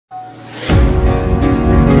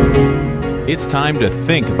It's time to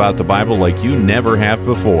think about the Bible like you never have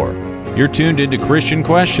before. You're tuned into Christian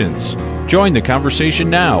Questions. Join the conversation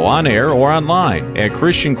now on air or online at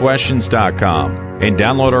ChristianQuestions.com and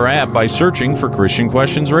download our app by searching for Christian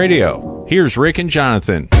Questions Radio. Here's Rick and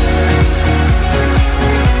Jonathan.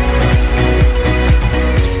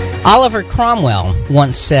 Oliver Cromwell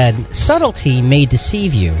once said, "Subtlety may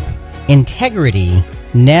deceive you. Integrity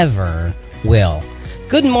never will."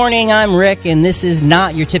 Good morning, I'm Rick, and this is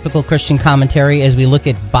not your typical Christian commentary as we look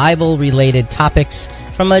at Bible-related topics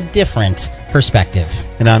from a different perspective.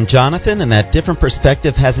 And I'm Jonathan, and that different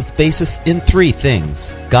perspective has its basis in three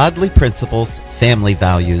things: godly principles, family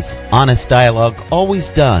values, honest dialogue, always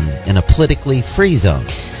done in a politically free zone.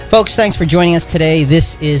 Folks, thanks for joining us today.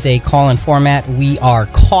 This is a call-in format. We are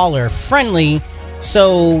caller-friendly.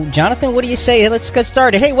 So, Jonathan, what do you say? Let's get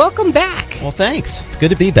started. Hey, welcome back. Well, thanks. It's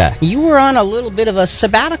good to be back. You were on a little bit of a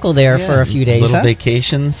sabbatical there for a few days, a little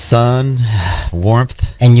vacation, sun, warmth.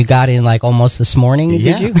 And you got in like almost this morning, did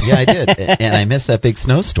you? Yeah, I did. And I missed that big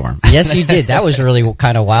snowstorm. Yes, you did. That was really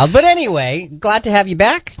kind of wild. But anyway, glad to have you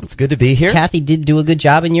back. It's good to be here. Kathy did do a good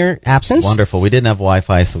job in your absence. Wonderful. We didn't have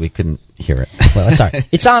Wi-Fi, so we couldn't hear it. Well, it's all right.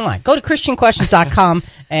 It's online. Go to ChristianQuestions.com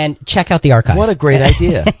and check out the archive. What a great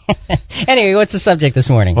idea. Anyway, what's the subject this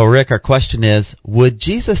morning? Well, Rick, our question is, would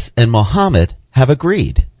Jesus and Muhammad have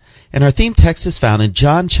agreed? And our theme text is found in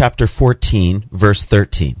John chapter 14, verse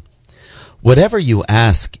 13. "Whatever you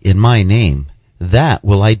ask in my name, that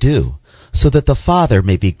will I do, so that the Father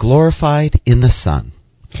may be glorified in the Son."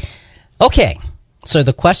 Okay, so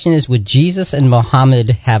the question is, would Jesus and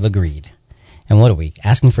Muhammad have agreed? And what are we,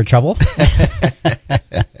 asking for trouble?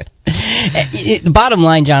 The bottom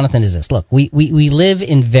line, Jonathan, is this. Look, we live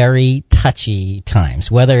in very touchy times,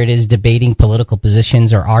 whether it is debating political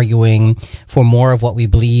positions or arguing for more of what we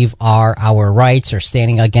believe are our rights or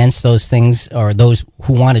standing against those things or those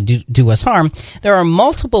who want to do us harm. There are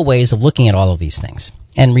multiple ways of looking at all of these things,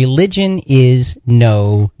 and religion is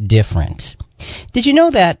no different. Did you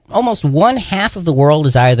know that almost one half of the world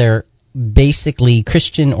is either basically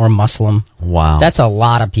Christian or Muslim? Wow. That's a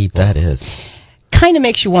lot of people. That is. Kind of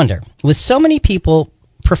makes you wonder, with so many people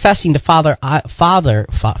professing to follow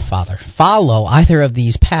either of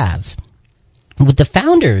these paths, would the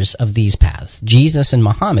founders of these paths, Jesus and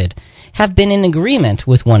Muhammad, have been in agreement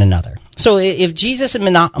with one another? So if Jesus and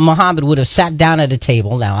Muhammad would have sat down at a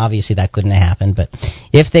table, now obviously that couldn't have happened, but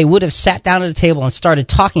if they would have sat down at a table and started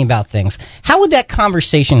talking about things, how would that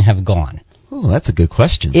conversation have gone? Oh, that's a good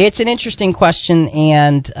question. It's an interesting question,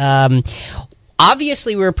 and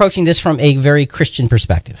obviously we're approaching this from a very Christian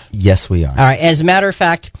perspective. Yes, we are. All right. As a matter of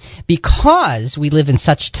fact, because we live in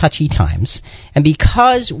such touchy times, and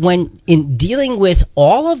because when in dealing with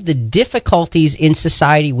all of the difficulties in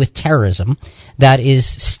society with terrorism that is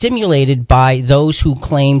stimulated by those who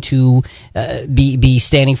claim to be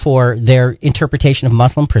standing for their interpretation of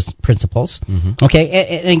Muslim principles. Mm-hmm.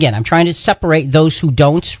 Okay, and again, I'm trying to separate those who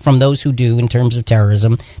don't from those who do in terms of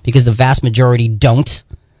terrorism, because the vast majority don't.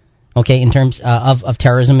 Okay, in terms of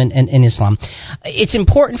terrorism and Islam. It's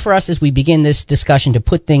important for us as we begin this discussion to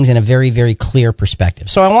put things in a very, very clear perspective.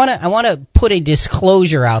 So I want to put a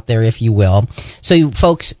disclosure out there, if you will, so you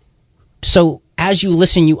folks, so as you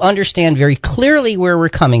listen, you understand very clearly where we're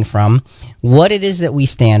coming from, what it is that we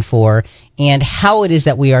stand for, and how it is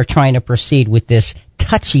that we are trying to proceed with this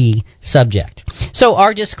touchy subject. So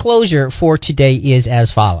our disclosure for today is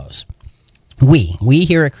as follows. We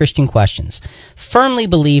here at Christian Questions firmly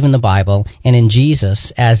believe in the Bible and in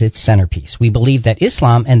Jesus as its centerpiece. We believe that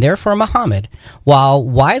Islam, and therefore Muhammad, while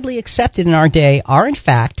widely accepted in our day, are in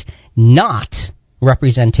fact not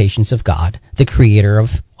representations of God, the creator of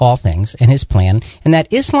all things, and his plan, and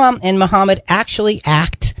that Islam and Muhammad actually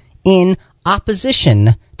act in opposition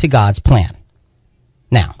to God's plan.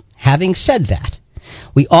 Now, having said that,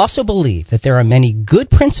 we also believe that there are many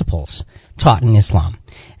good principles taught in Islam,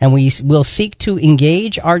 and we will seek to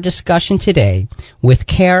engage our discussion today with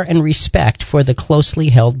care and respect for the closely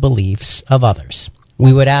held beliefs of others.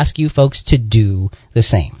 We would ask you folks to do the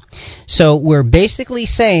same. So we're basically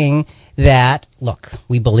saying that, look,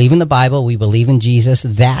 we believe in the Bible, we believe in Jesus,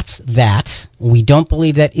 that's that. We don't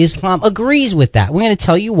believe that Islam agrees with that. We're going to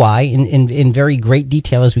tell you why in very great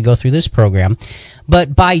detail as we go through this program.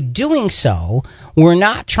 But by doing so, we're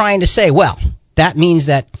not trying to say, well, that means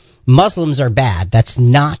that Muslims are bad. That's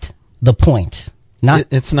not the point.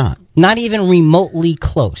 It's not. Not even remotely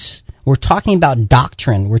close. We're talking about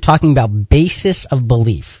doctrine. We're talking about basis of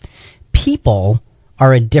belief. People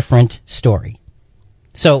are a different story.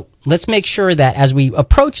 So let's make sure that as we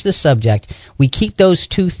approach this subject, we keep those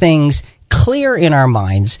two things clear in our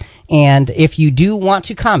minds. And if you do want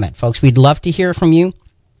to comment, folks, we'd love to hear from you.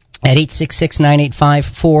 at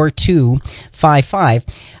 866-985-4255.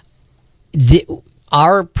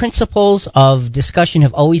 Our principles of discussion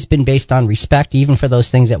have always been based on respect, even for those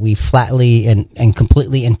things that we flatly and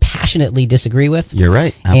completely and passionately disagree with. You're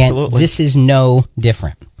right. Absolutely. And this is no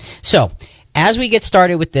different. So, as we get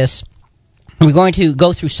started with this, we're going to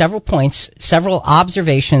go through several points, several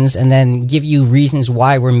observations, and then give you reasons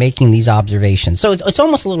why we're making these observations. So it's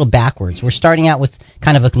almost a little backwards. We're starting out with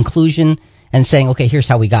kind of a conclusion and saying, okay, here's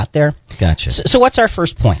how we got there. Gotcha. So what's our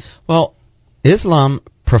first point? Well, Islam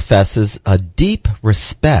professes a deep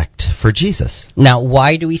respect for Jesus. Now,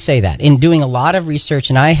 why do we say that? In doing a lot of research,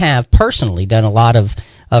 and I have personally done a lot of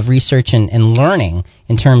research and learning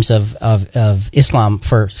in terms of Islam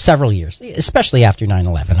for several years, especially after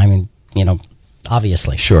 9/11. I mean,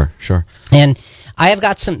 obviously. Sure. And I have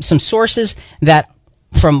got some sources that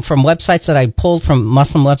from websites that I pulled from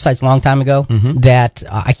Muslim websites a long time ago that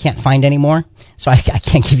I can't find anymore. So I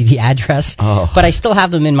can't give you the address, but I still have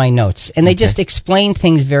them in my notes. And they just explain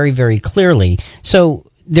things very, very clearly. So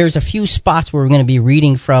there's a few spots where we're going to be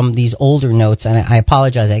reading from these older notes, and I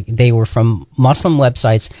apologize. They were from Muslim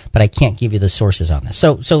websites, but I can't give you the sources on this.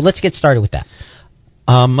 So let's get started with that.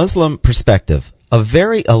 Muslim perspective. A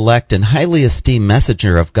very elect and highly esteemed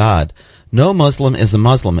messenger of God. No Muslim is a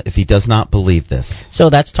Muslim if he does not believe this. So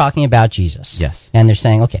that's talking about Jesus. Yes. And they're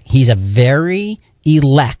saying, okay, he's a very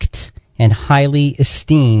elect and highly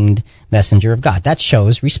esteemed messenger of God. That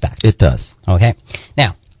shows respect. It does. Okay.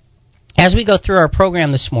 Now, as we go through our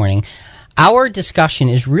program this morning, our discussion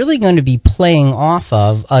is really going to be playing off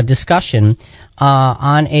of a discussion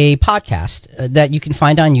on a podcast that you can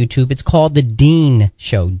find on YouTube. It's called The Deen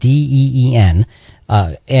Show, D-E-E-N,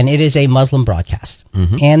 and it is a Muslim broadcast.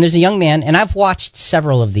 And there's a young man, and I've watched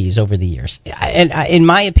several of these over the years. And in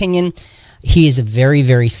my opinion, he is a very,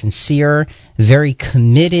 very sincere, very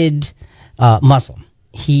committed Muslim.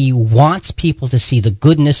 He wants people to see the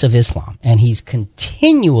goodness of Islam, and he's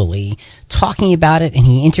continually talking about it, and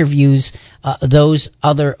he interviews those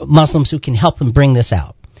other Muslims who can help him bring this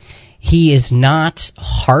out. He is not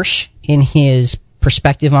harsh in his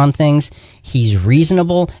perspective on things. He's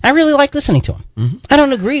reasonable. I really like listening to him. I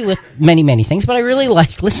don't agree with many, many things, but I really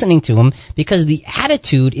like listening to him because the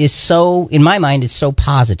attitude is so, in my mind, it's so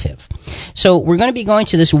positive. So we're going to be going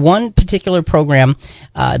to this one particular program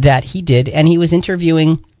that he did, and he was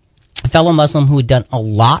interviewing a fellow Muslim who had done a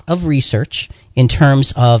lot of research in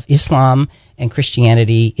terms of Islam and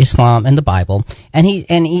Christianity, Islam and the Bible, and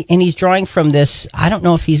he's drawing from this. I don't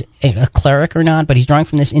know if he's a cleric or not, but he's drawing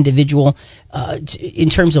from this individual in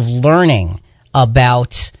terms of learning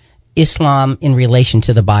about Islam in relation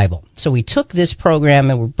to the Bible. So we took this program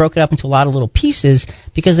and we broke it up into a lot of little pieces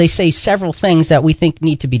because they say several things that we think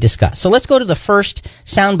need to be discussed. So let's go to the first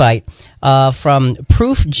soundbite from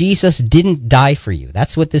Proof Jesus Didn't Die for You.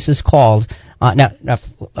 That's what this is called. Now,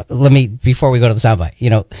 let me, before we go to the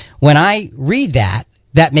soundbite, when I read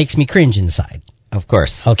that makes me cringe inside. Of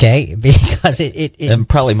course. Okay? Because it and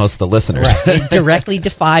probably most of the listeners. Right. It directly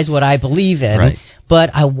defies what I believe in. Right. But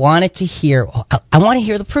I wanted to hear, I want to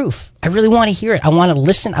hear the proof. I really want to hear it. I want to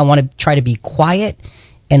listen. I want to try to be quiet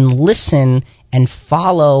and listen and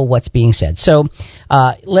follow what's being said. So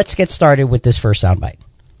let's get started with this first soundbite.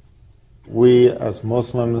 We as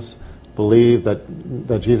Muslims believe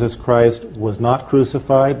that Jesus Christ was not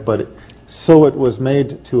crucified, but so it was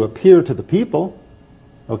made to appear to the people,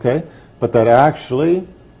 okay? But that actually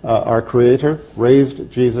our Creator raised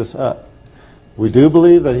Jesus up. We do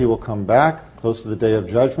believe that He will come back close to the day of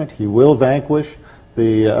judgment. He will vanquish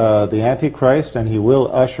the Antichrist, and He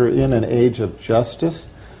will usher in an age of justice.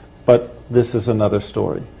 But this is another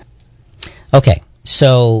story. Okay,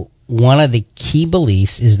 so one of the key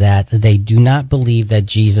beliefs is that they do not believe that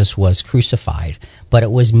Jesus was crucified, but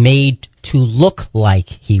it was made to look like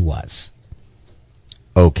He was.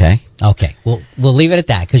 Okay. Okay. We'll leave it at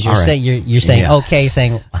that because you're saying okay,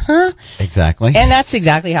 saying huh? Exactly. And that's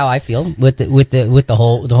exactly how I feel with the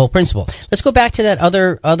whole principle. Let's go back to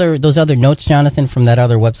that those other notes, Jonathan, from that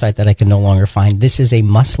other website that I can no longer find. This is a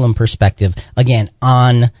Muslim perspective again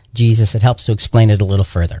on Jesus. It helps to explain it a little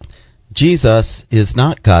further. Jesus is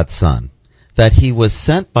not God's son. That He was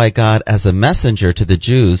sent by God as a messenger to the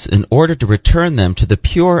Jews in order to return them to the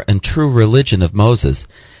pure and true religion of Moses,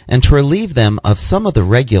 and to relieve them of some of the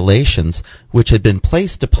regulations which had been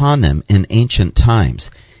placed upon them in ancient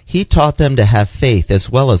times. He taught them to have faith as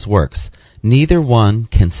well as works. Neither one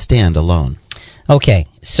can stand alone. Okay,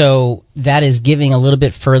 so that is giving a little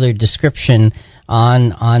bit further description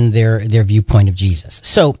on their viewpoint of Jesus.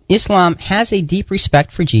 So Islam has a deep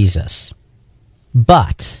respect for Jesus,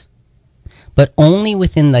 but only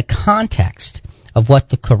within the context of what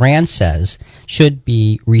the Quran says should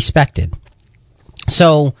be respected.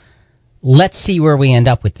 So let's see where we end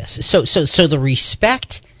up with this. So the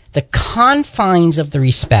respect, the confines of the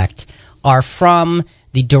respect are from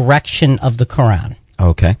the direction of the Quran.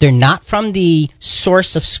 Okay. They're not from the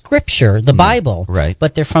source of Scripture, the Bible, right,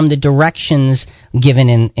 but they're from the directions given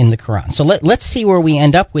in the Quran. So let's see where we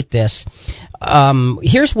end up with this.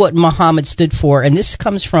 Here's what Muhammad stood for, and this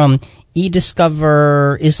comes from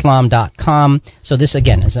ediscoverislam.com. So this,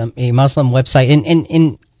 again, is a Muslim website.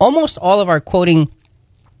 In almost all of our quoting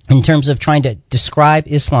in terms of trying to describe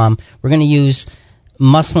Islam, we're going to use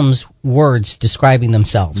Muslims' words describing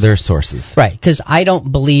themselves. Their sources. Right, because I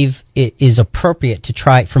don't believe it is appropriate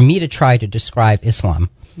for me to try to describe Islam.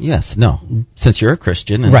 Yes, no. Since you're a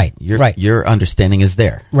Christian, and right, your understanding is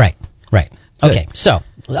there. Right. Good. Okay, so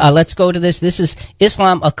let's go to this. This is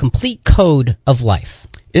Islam, a complete code of life.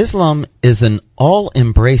 Islam is an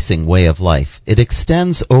all-embracing way of life. It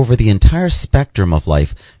extends over the entire spectrum of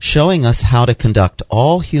life, showing us how to conduct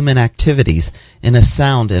all human activities in a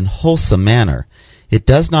sound and wholesome manner. It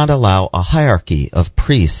does not allow a hierarchy of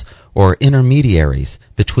priests or intermediaries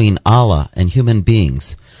between Allah and human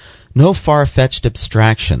beings. No far-fetched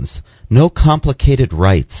abstractions, no complicated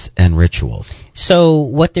rites and rituals. So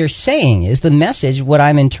what they're saying is the message, what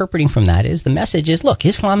I'm interpreting from that is, the message is, look,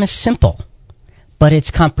 Islam is simple, but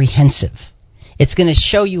it's comprehensive. It's going to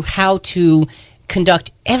show you how to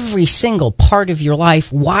conduct every single part of your life.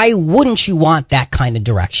 Why wouldn't you want that kind of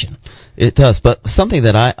direction? It does, but something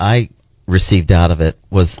that I received out of it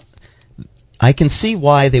was, I can see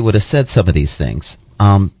why they would have said some of these things,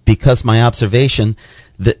 because my observation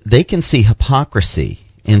that they can see hypocrisy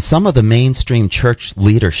in some of the mainstream church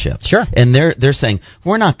leadership. Sure. And they're saying,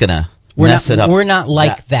 we're not going to mess it up. We're not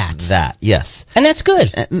like that. That, yes. And that's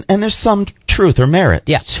good. And there's some truth or merit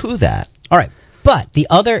to that. All right. But the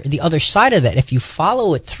other side of that, if you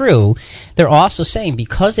follow it through, they're also saying,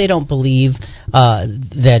 because they don't believe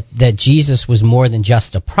that Jesus was more than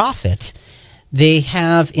just a prophet, they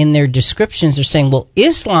have in their descriptions, they're saying, well,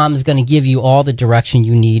 Islam is going to give you all the direction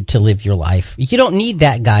you need to live your life. You don't need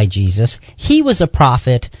that guy, Jesus. He was a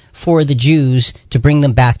prophet for the Jews to bring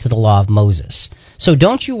them back to the law of Moses. So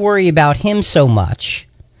don't you worry about him so much.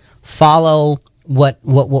 Follow what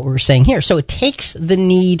we're saying here. So it takes the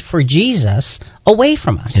need for Jesus away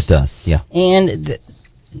from us. It does, yeah. And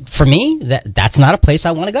for me, that's not a place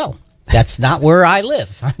I want to go. That's not where I live.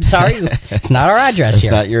 I'm sorry. It's not our address here.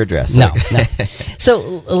 It's not your address. No. So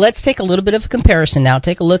let's take a little bit of a comparison now.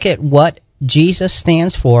 Take a look at what Jesus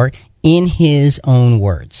stands for in his own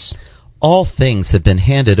words. All things have been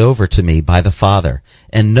handed over to me by the Father,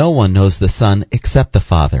 and no one knows the Son except the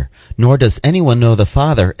Father, nor does anyone know the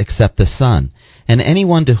Father except the Son, and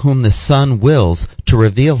anyone to whom the Son wills to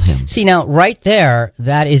reveal him. See, now, right there,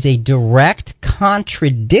 that is a direct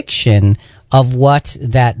contradiction of what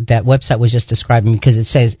that website was just describing, because it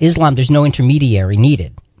says, Islam, there's no intermediary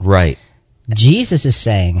needed. Right. Jesus is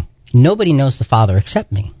saying, nobody knows the Father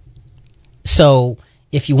except me. So,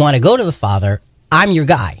 if you want to go to the Father, I'm your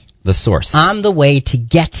guy. The source. I'm the way to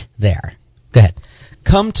get there. Go ahead.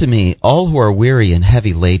 Come to me, all who are weary and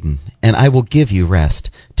heavy laden, and I will give you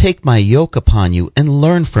rest. Take my yoke upon you and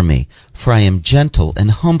learn from me, for I am gentle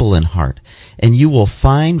and humble in heart, and you will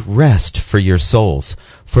find rest for your souls.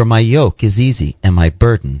 For my yoke is easy and my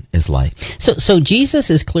burden is light. So Jesus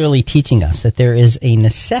is clearly teaching us that there is a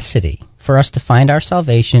necessity for us to find our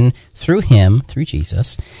salvation through him, through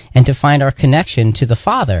Jesus, and to find our connection to the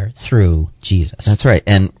Father through Jesus. That's right.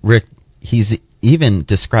 And Rick, he's even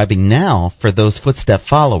describing now for those footstep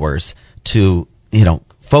followers to,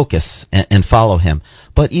 focus and follow him.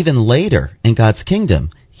 But even later in God's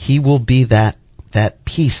kingdom, he will be that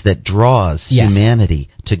piece that draws humanity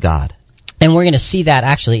to God. And we're going to see that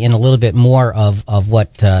actually in a little bit more of what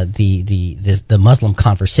the Muslim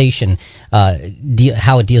conversation,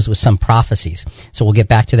 how it deals with some prophecies. So we'll get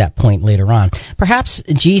back to that point later on. Perhaps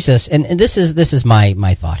Jesus, and this is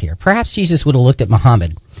my thought here. Perhaps Jesus would have looked at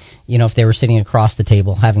Muhammad, if they were sitting across the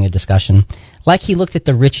table having a discussion, like he looked at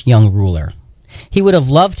the rich young ruler. He would have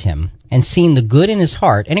loved him and seen the good in his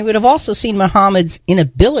heart, and he would have also seen Muhammad's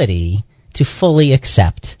inability to fully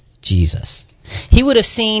accept Jesus. He would have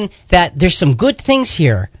seen that there's some good things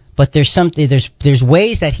here, but there's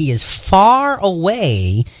ways that he is far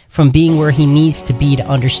away from being where he needs to be to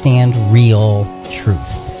understand real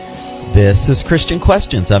truth. This is Christian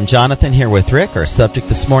Questions. I'm Jonathan here with Rick. Our subject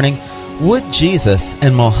this morning, would Jesus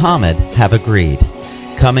and Muhammad have agreed?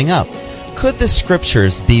 Coming up, could the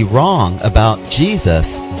scriptures be wrong about Jesus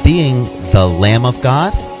being the Lamb of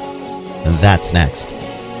God? That's next.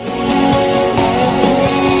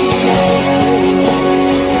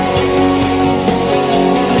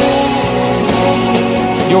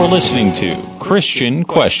 You're listening to Christian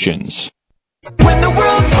Questions. When the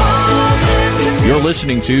world falls into You're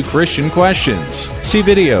listening to Christian Questions. See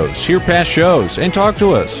videos, hear past shows, and talk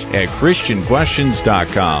to us at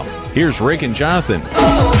ChristianQuestions.com. Here's Rick and Jonathan.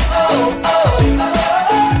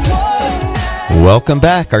 Welcome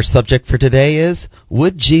back. Our subject for today is,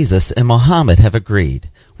 would Jesus and Muhammad have agreed?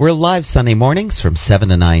 We're live Sunday mornings from 7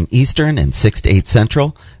 to 9 Eastern and 6 to 8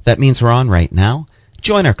 Central. That means we're on right now.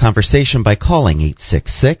 Join our conversation by calling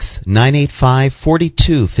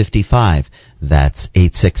 866-985-4255. That's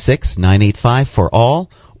 866-985-FOR-ALL.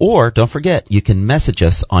 Or, don't forget, you can message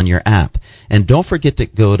us on your app. And don't forget to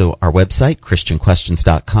go to our website,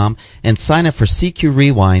 ChristianQuestions.com, and sign up for CQ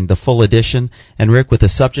Rewind, the full edition. And, Rick, with a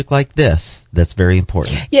subject like this, that's very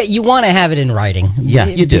important. Yeah, you want to have it in writing. Yeah,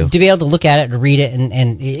 you do. To be able to look at it and read it,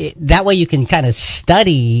 and that way you can kind of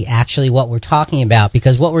study actually what we're talking about,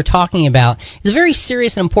 because what we're talking about is a very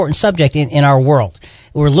serious and important subject in our world.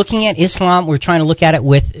 We're looking at Islam. We're trying to look at it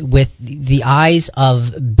with the eyes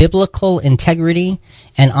of biblical integrity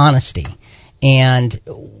and honesty, and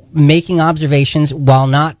making observations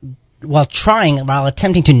while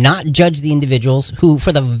attempting to not judge the individuals who,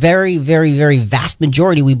 for the very, very, very vast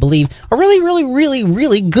majority, we believe are really, really, really,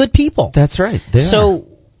 really good people. That's right. So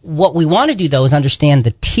what we want to do, though, is understand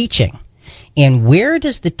the teaching. And where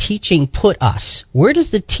does the teaching put us? Where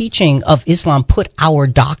does the teaching of Islam put our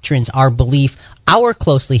doctrines, our belief, our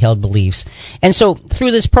closely held beliefs? And so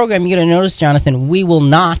through this program, you're going to notice, Jonathan, we will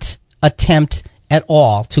not attempt at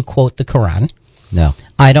all to quote the Quran. No.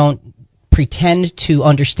 I don't pretend to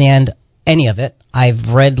understand any of it. I've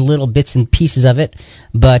read little bits and pieces of it,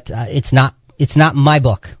 but it's not my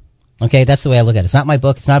book. Okay, that's the way I look at it. It's not my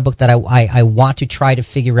book. It's not a book that I want to try to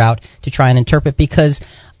figure out, to try and interpret, because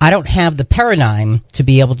I don't have the paradigm to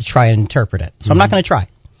be able to try and interpret it. So I'm not going to try.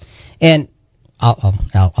 And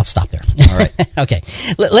I'll stop there. All right. Okay.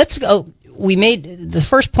 Let's go. The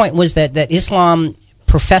first point was that Islam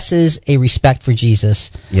professes a respect for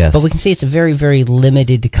Jesus. Yes. But we can see it's a very, very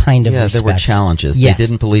limited kind of respect. Yeah, there were challenges. Yes. They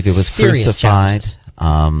didn't believe he was Serious crucified.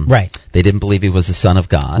 Right. They didn't believe he was the Son of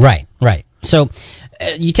God. Right. So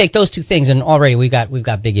you take those two things, and already we've got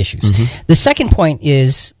big issues. Mm-hmm. The second point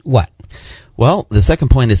is what? Well, the second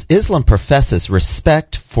point is Islam professes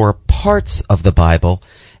respect for parts of the Bible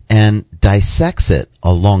and dissects it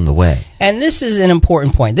along the way. And this is an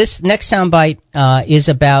important point. This next soundbite is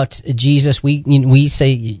about Jesus. We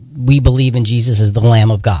say we believe in Jesus as the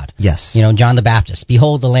Lamb of God. Yes. John the Baptist,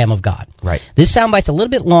 behold the Lamb of God. Right. This soundbite's a little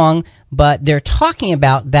bit long, but they're talking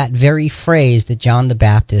about that very phrase that John the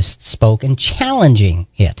Baptist spoke and challenging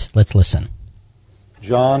it. Let's listen.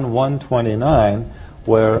 John 1:29,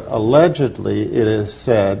 where allegedly it is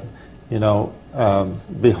said,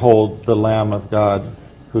 behold the Lamb of God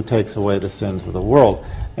who takes away the sins of the world.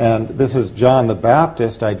 And this is John the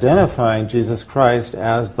Baptist identifying Jesus Christ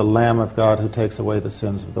as the Lamb of God who takes away the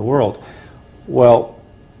sins of the world. Well,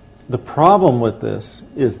 the problem with this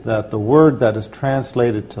is that the word that is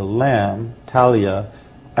translated to lamb, talia,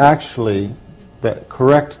 actually the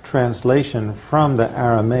correct translation from the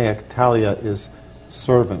Aramaic talia is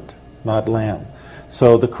servant, not lamb.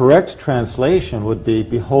 So the correct translation would be,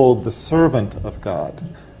 behold the servant of God.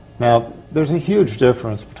 Now, there's a huge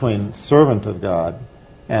difference between servant of God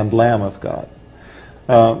and Lamb of God.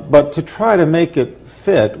 But to try to make it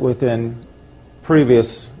fit within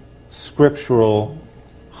previous scriptural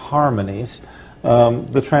harmonies,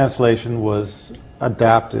 the translation was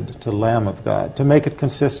adapted to Lamb of God to make it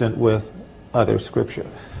consistent with other scripture.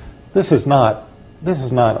 This is not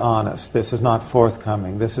honest. This is not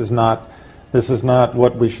forthcoming. This is not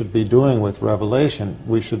what we should be doing with Revelation.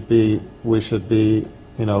 We should be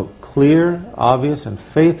clear, obvious, and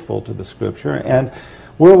faithful to the Scripture. And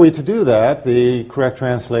were we to do that, the correct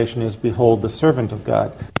translation is, behold the servant of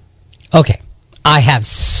God. Okay. I have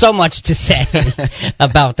so much to say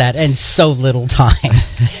about that and so little time.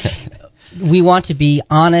 We want to be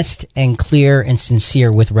honest and clear and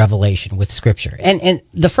sincere with Revelation, with Scripture. And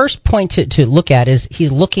the first point to look at is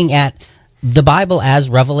he's looking at the Bible as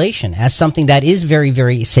revelation, as something that is very,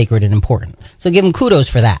 very sacred and important. So give him kudos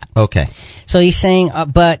for that. Okay. So he's saying,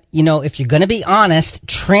 but, if you're going to be honest,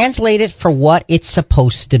 translate it for what it's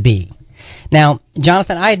supposed to be. Now,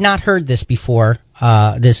 Jonathan, I had not heard this before,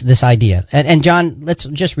 this idea. And John, let's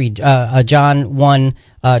just read John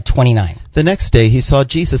 1:29. The next day he saw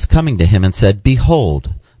Jesus coming to him and said, behold,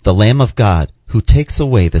 the Lamb of God, who takes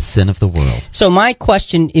away the sin of the world. So my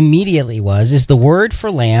question immediately was, is the word for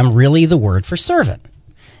lamb really the word for servant?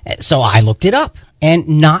 So I looked it up, and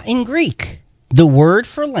not in Greek. The word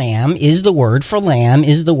for lamb is the word for lamb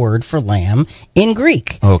is the word for lamb in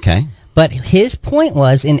Greek. Okay. But his point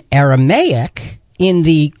was, in Aramaic, in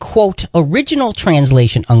the, quote, original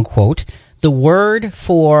translation, unquote, the word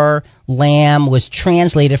for lamb was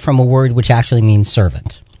translated from a word which actually means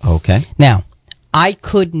servant. Okay. Now, I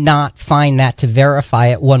could not find that to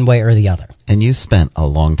verify it one way or the other. And you spent a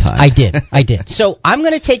long time. I did. So I'm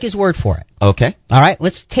going to take his word for it. Okay. All right,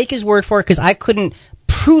 let's take his word for it because I couldn't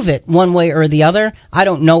prove it one way or the other. I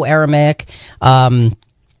don't know Aramaic.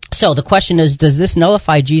 So the question is, does this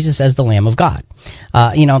nullify Jesus as the Lamb of God?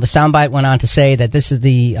 The soundbite went on to say that this is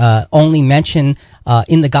the only mention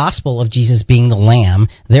in the gospel of Jesus being the Lamb.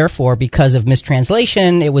 Therefore, because of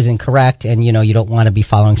mistranslation, it was incorrect, and you don't want to be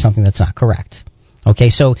following something that's not correct. Okay,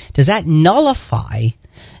 so does that nullify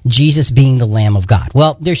Jesus being the Lamb of God?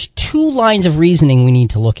 Well, there's two lines of reasoning we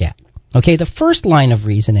need to look at. Okay, the first line of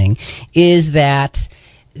reasoning is that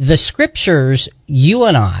the scriptures, you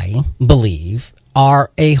and I believe,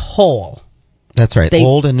 are a whole. That's right.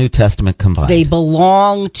 Old and New Testament combined. They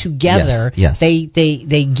belong together. Yes. They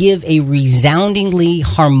give a resoundingly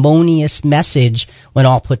harmonious message when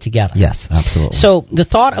all put together. Yes, absolutely. So the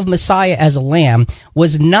thought of Messiah as a lamb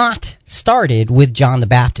was not started with John the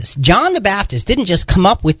Baptist. John the Baptist didn't just come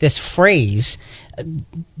up with this phrase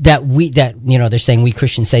that they're saying we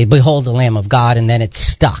Christians say, "Behold the Lamb of God," and then it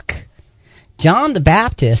stuck. John the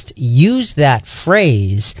Baptist used that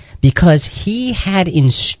phrase because he had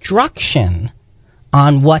instruction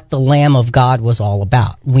on what the Lamb of God was all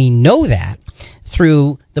about. We know that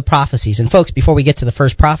through the prophecies. And folks, before we get to the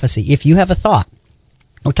first prophecy, if you have a thought,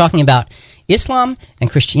 we're talking about Islam and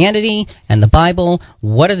Christianity and the Bible.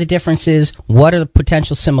 What are the differences? What are the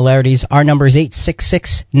potential similarities? Our number is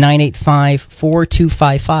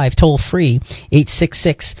 866-985-4255, toll free,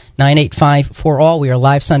 866-985-4ALL. We are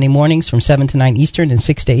live Sunday mornings from 7 to 9 Eastern and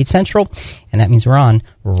 6 to 8 Central, and that means we're on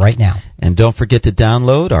right now. And don't forget to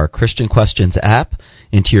download our Christian Questions app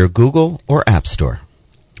into your Google or App Store.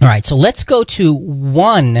 All right, so let's go to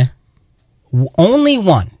only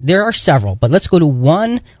one. There are several, but let's go to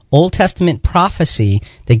one Old Testament prophecy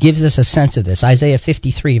that gives us a sense of this. Isaiah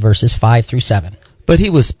 53, verses 5 through 7. But he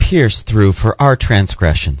was pierced through for our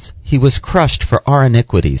transgressions. He was crushed for our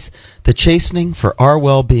iniquities. The chastening for our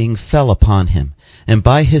well-being fell upon him, and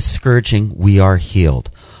by his scourging we are healed.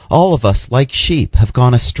 All of us, like sheep, have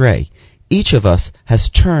gone astray. Each of us has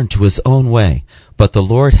turned to his own way, but the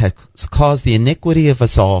Lord has caused the iniquity of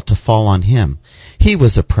us all to fall on him. He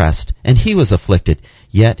was oppressed, and he was afflicted,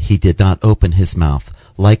 yet he did not open his mouth.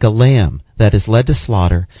 Like a lamb that is led to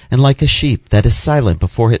slaughter, and like a sheep that is silent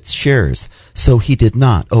before its shearers, so he did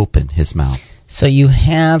not open his mouth. So you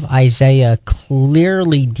have Isaiah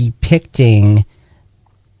clearly depicting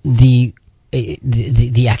the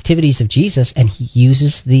activities of Jesus, and he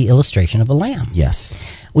uses the illustration of a lamb. Yes.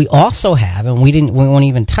 We also have, and we won't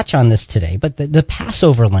even touch on this today, but the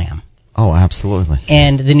Passover lamb. Oh, absolutely.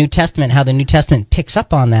 And the New Testament, how the New Testament picks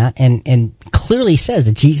up on that and clearly says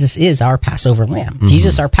that Jesus is our Passover lamb. Mm-hmm.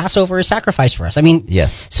 Jesus, our Passover, is sacrificed for us. I mean,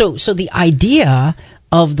 yes. So the idea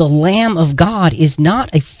of the Lamb of God is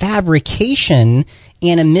not a fabrication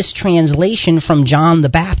and a mistranslation from John the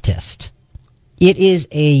Baptist. It is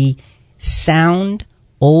a sound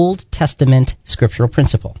Old Testament scriptural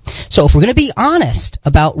principle. So if we're going to be honest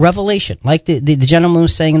about Revelation, like the gentleman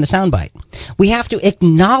was saying in the soundbite, we have to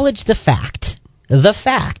acknowledge the fact that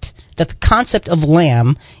the concept of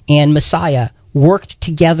Lamb and Messiah worked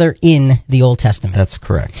together in the Old Testament. That's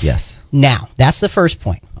correct, yes. Now, that's the first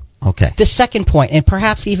point. Okay. The second point, and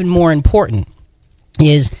perhaps even more important,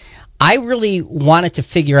 is I really wanted to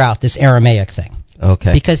figure out this Aramaic thing.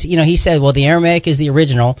 Okay. Because, he said, well, the Aramaic is the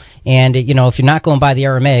original, and, if you're not going by the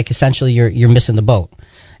Aramaic, essentially you're missing the boat.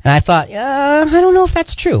 And I thought, I don't know if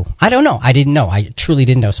that's true. I don't know. I didn't know. I truly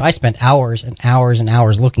didn't know. So I spent hours and hours and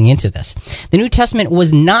hours looking into this. The New Testament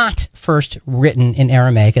was not first written in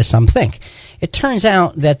Aramaic, as some think. It turns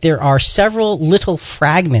out that there are several little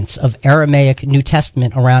fragments of Aramaic New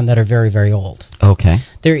Testament around that are very, very old. Okay.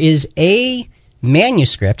 There is a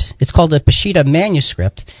manuscript, it's called the Peshitta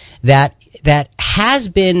manuscript, that has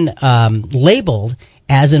been labeled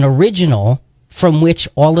as an original from which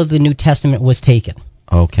all of the New Testament was taken.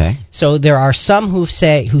 Okay. So there are some who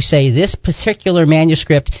say this particular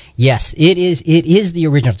manuscript, yes, it is the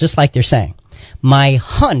original, just like they're saying. My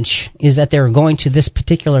hunch is that they're going to this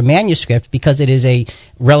particular manuscript because it is a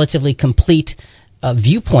relatively complete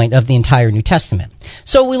viewpoint of the entire New Testament.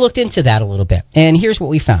 So we looked into that a little bit, and here's what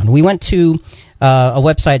we found. We went to a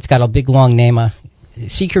website. It's got a big long name,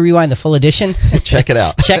 CQ Rewind, the full edition. Check it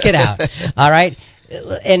out. Check it out. All right.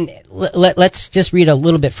 And let's just read a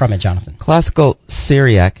little bit from it, Jonathan. Classical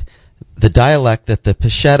Syriac, the dialect that the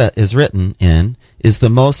Peshitta is written in, is the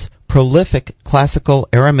most prolific classical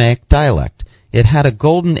Aramaic dialect. It had a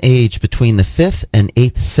golden age between the 5th and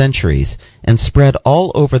 8th centuries and spread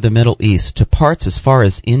all over the Middle East to parts as far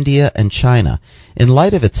as India and China. In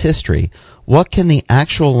light of its history, what can the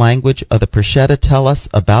actual language of the Peshitta tell us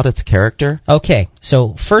about its character? Okay,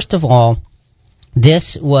 so first of all,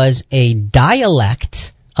 this was a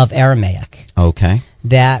dialect of Aramaic Okay.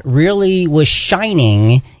 that really was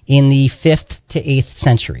shining in the 5th to 8th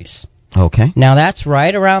centuries. Okay. Now, that's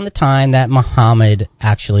right around the time that Muhammad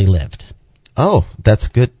actually lived. Oh, that's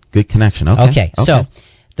good connection. Okay. So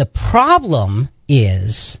the problem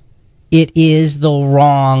is it is the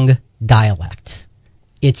wrong dialect.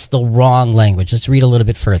 It's the wrong language. Let's read a little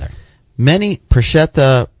bit further. Many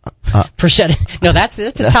Peshitta... Prosciutto. No, that's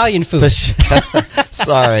Italian food.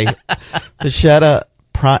 Sorry. Peshitta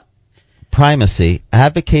primacy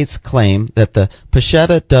advocates claim that the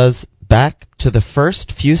Peshitta does back to the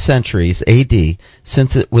first few centuries A.D.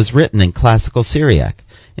 since it was written in classical Syriac.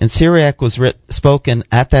 And Syriac was spoken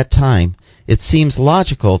at that time. It seems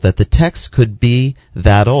logical that the text could be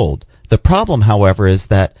that old. The problem, however, is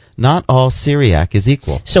that not all Syriac is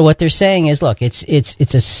equal. So what they're saying is, look, it's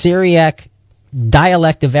a Syriac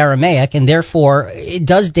dialect of Aramaic, and therefore it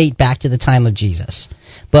does date back to the time of Jesus.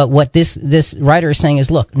 But what this writer is saying is,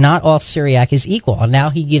 look, not all Syriac is equal. And now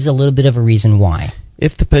he gives a little bit of a reason why.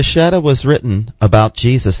 If the Peshitta was written about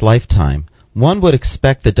Jesus' lifetime, one would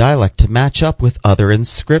expect the dialect to match up with other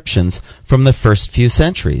inscriptions from the first few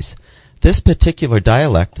centuries. This particular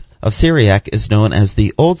dialect of Syriac is known as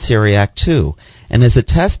the Old Syriac too, and is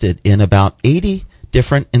attested in about 80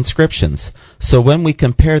 different inscriptions. So when we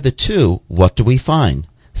compare the two, what do we find?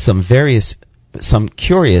 Some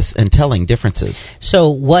curious and telling differences. So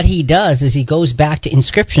what he does is he goes back to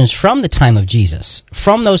inscriptions from the time of Jesus,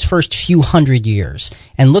 from those first few hundred years,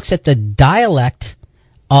 and looks at the dialect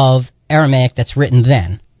of Aramaic that's written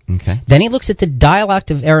then. Okay. Then he looks at the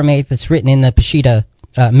dialect of Aramaic that's written in the Peshitta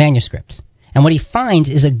manuscript. And what he finds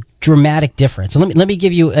is a dramatic difference. And let me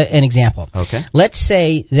give you an example. Okay. Let's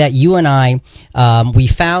say that you and I, we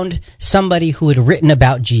found somebody who had written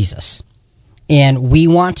about Jesus. And we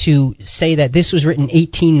want to say that this was written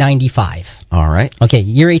 1895. All right. Okay,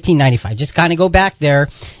 year 1895. Just kind of go back there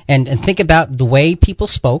and think about the way people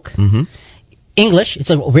spoke. Mm-hmm. English, it's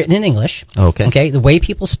written in English. Okay. Okay, the way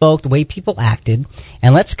people spoke, the way people acted,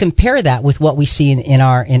 and let's compare that with what we see in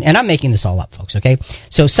our, and I'm making this all up, folks, okay?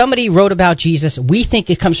 So somebody wrote about Jesus, we think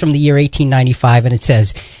it comes from the year 1895, and it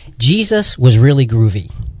says, Jesus was really groovy.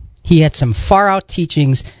 He had some far-out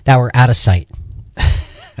teachings that were out of sight.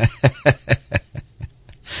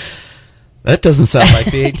 That doesn't sound like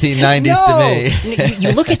the 1890s to me. You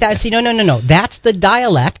look at that and say, no. That's the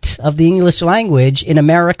dialect of the English language in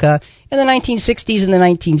America in the 1960s and the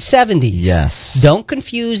 1970s. Yes. Don't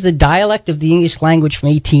confuse the dialect of the English language from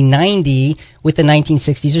 1890 with the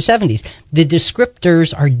 1960s or 70s. The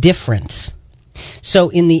descriptors are different. So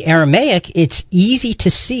in the Aramaic, it's easy to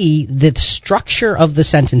see the structure of the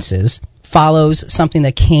sentences follows something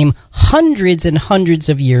that came hundreds and hundreds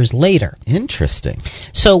of years later. Interesting.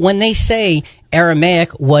 So when they say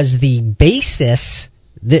Aramaic was the basis,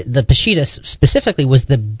 the Peshitta specifically was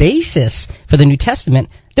the basis for the New Testament,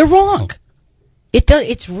 they're wrong.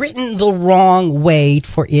 It's written the wrong way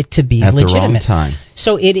for it to be at legitimate. the wrong time.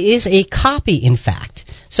 So it is a copy, in fact.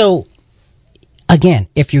 So again,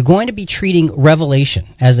 if you're going to be treating Revelation,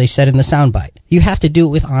 as they said in the soundbite, you have to do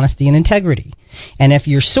it with honesty and integrity. And if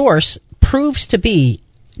your source proves to be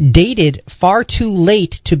dated far too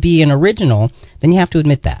late to be an original, then you have to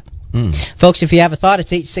admit that. Folks, if you have a thought,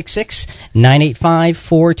 it's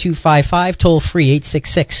 866-985-4255, toll free,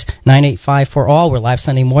 866-985-4ALL. We're live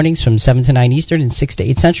Sunday mornings from 7 to 9 Eastern and 6 to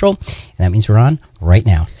 8 Central, and that means we're on right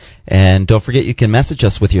now. And don't forget you can message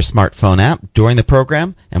us with your smartphone app during the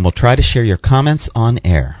program, and we'll try to share your comments on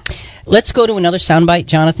air. Let's go to another soundbite,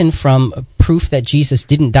 Jonathan, from Proof That Jesus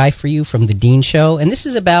Didn't Die For You from the Dean Show. And this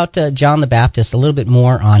is about John the Baptist, a little bit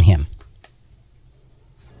more on him.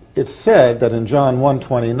 It's said that in John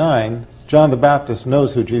 1:29, John the Baptist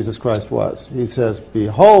knows who Jesus Christ was. He says,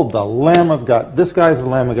 "Behold the Lamb of God." This guy's the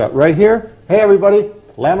Lamb of God. Right here. Hey, everybody.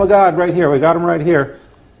 Lamb of God right here. We got him right here.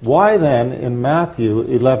 Why then, in Matthew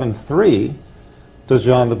 11:3, does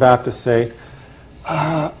John the Baptist say,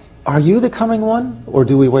 "Are you the coming one, or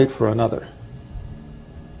do we wait for another?"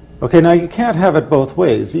 Okay, now you can't have it both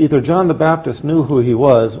ways. Either John the Baptist knew who he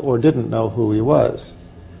was or didn't know who he was.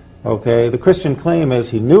 Okay, the Christian claim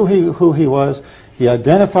is he knew who he was, he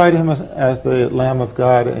identified him as the Lamb of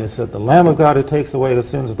God, and he said, "The Lamb of God who takes away the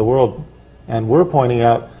sins of the world." And we're pointing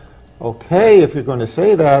out, okay, if you're going to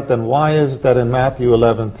say that, then why is it that in Matthew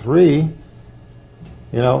 11:3,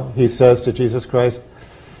 he says to Jesus Christ,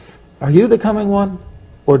 "Are you the coming one?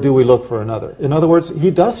 or do we look for another? In other words, he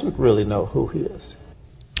doesn't really know who he is.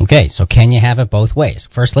 Okay, so can you have it both ways?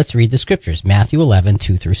 First, let's read the scriptures. Matthew 11,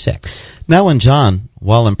 2 through 6. Now when John,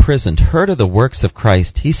 while imprisoned, heard of the works of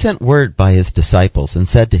Christ, he sent word by his disciples and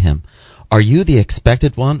said to him, Are you the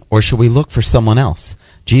expected one, or shall we look for someone else?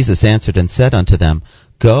 Jesus answered and said unto them,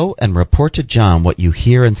 Go and report to John what you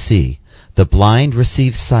hear and see. The blind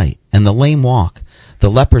receive sight, and the lame walk. The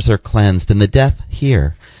lepers are cleansed, and the deaf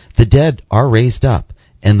hear. The dead are raised up,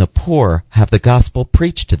 and the poor have the gospel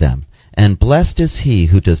preached to them. And blessed is he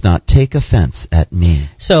who does not take offense at me.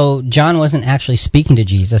 So John wasn't actually speaking to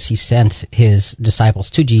Jesus. He sent his disciples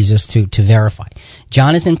to Jesus to verify.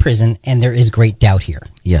 John is in prison, and there is great doubt here.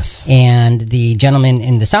 Yes. And the gentleman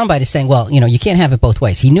in the soundbite is saying, well, you can't have it both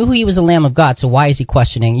ways. He knew he was the Lamb of God, so why is he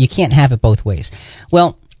questioning? You can't have it both ways.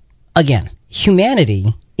 Well, again,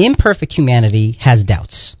 humanity, imperfect humanity, has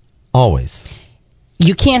doubts. Always.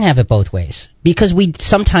 You can't have it both ways, because we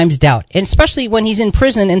sometimes doubt, and especially when he's in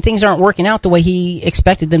prison and things aren't working out the way he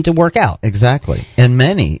expected them to work out. Exactly. And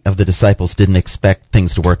many of the disciples didn't expect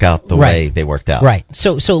things to work out the way they worked out. Right.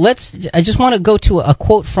 So I just want to go to a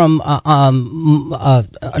quote from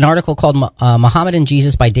an article called Muhammad and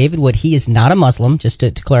Jesus by David Wood. He is not a Muslim, just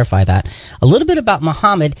to clarify that. A little bit about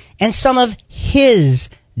Muhammad and some of his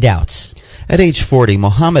doubts. At age 40,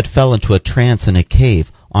 Muhammad fell into a trance in a cave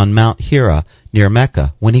on Mount Hira near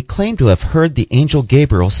Mecca when he claimed to have heard the angel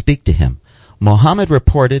Gabriel speak to him. Muhammad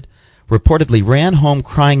reportedly ran home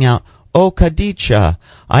crying out, "O Khadija,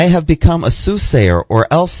 I have become a soothsayer, or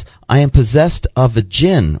else I am possessed of a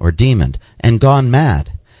jinn or demon and gone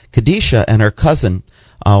mad." Khadija and her cousin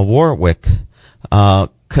Warwick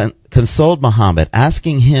consoled Muhammad,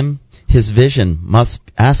 assuring him his vision must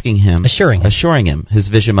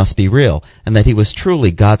be real, and that he was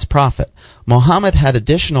truly God's prophet. Muhammad had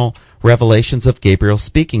additional revelations of Gabriel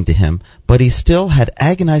speaking to him, but he still had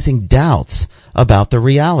agonizing doubts about the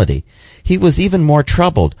reality. He was even more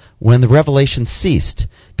troubled when the revelation ceased,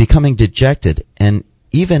 becoming dejected and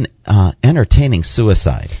even entertaining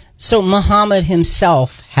suicide. So Muhammad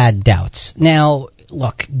himself had doubts. Now,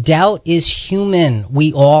 look, doubt is human.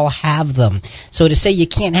 We all have them. So to say you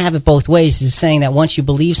can't have it both ways is saying that once you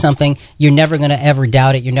believe something, you're never going to ever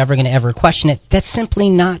doubt it, you're never going to ever question it. That's simply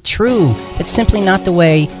not true. That's simply not the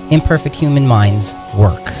way imperfect human minds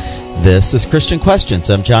work. This is Christian Questions.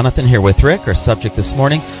 I'm Jonathan here with Rick. Our subject this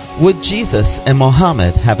morning, would Jesus and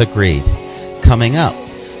Muhammad have agreed? Coming up.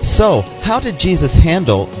 So, how did Jesus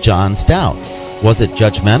handle John's doubt? Was it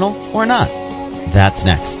judgmental or not? That's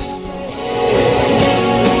next.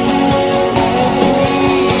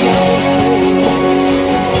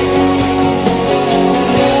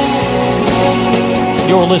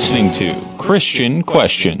 You're listening to Christian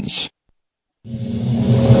Questions.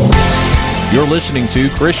 You're listening to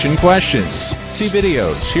Christian Questions. See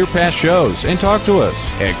videos, hear past shows, and talk to us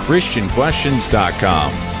at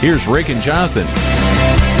ChristianQuestions.com. Here's Rick and Jonathan.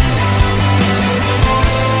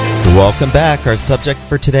 Welcome back. Our subject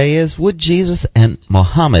for today is, would Jesus and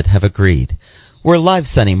Muhammad have agreed? We're live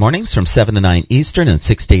Sunday mornings from 7 to 9 Eastern and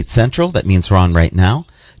 6 to 8 Central. That means we're on right now.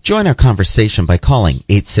 Join our conversation by calling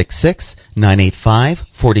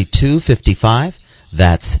 866-985-4255.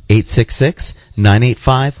 That's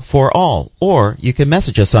 866-985-4ALL. Or you can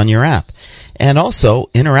message us on your app. And also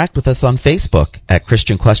interact with us on Facebook at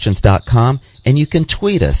ChristianQuestions.com. And you can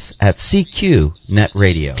tweet us at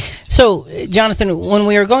CQNetRadio. So, Jonathan, when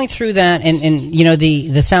we were going through that, and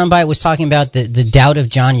the soundbite was talking about the doubt of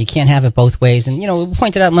John, you can't have it both ways. And, we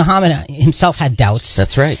pointed out Muhammad himself had doubts.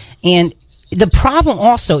 That's right. And the problem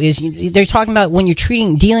also is they're talking about when you're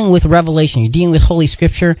dealing with revelation, you're dealing with Holy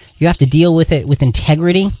Scripture, you have to deal with it with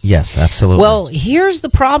integrity. Yes, absolutely. Well, here's the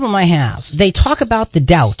problem I have. They talk about the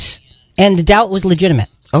doubt, and the doubt was legitimate.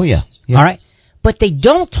 Oh, yeah. All right? But they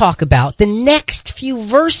don't talk about the next few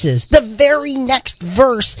verses, the very next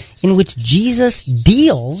verse in which Jesus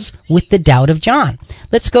deals with the doubt of John.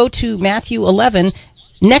 Let's go to Matthew 11,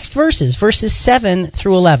 next verses 7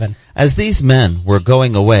 through 11. As these men were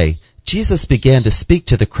going away, Jesus began to speak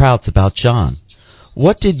to the crowds about John.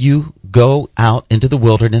 What did you go out into the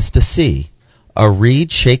wilderness to see? A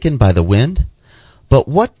reed shaken by the wind? But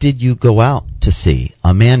what did you go out to see?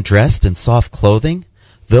 A man dressed in soft clothing?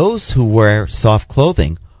 Those who wear soft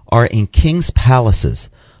clothing are in kings' palaces.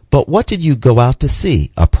 But what did you go out to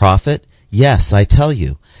see? A prophet? Yes, I tell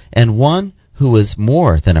you, and one who is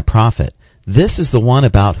more than a prophet. This is the one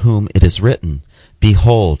about whom it is written,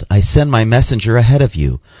 Behold, I send my messenger ahead of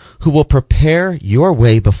you, who will prepare your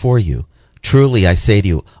way before you. Truly I say to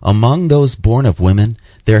you, among those born of women,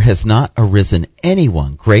 there has not arisen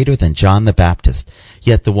anyone greater than John the Baptist.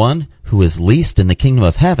 Yet the one who is least in the kingdom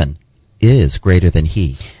of heaven is greater than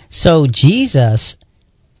he. So Jesus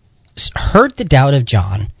heard the doubt of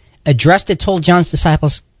John, addressed it, told John's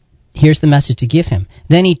disciples, here's the message to give him.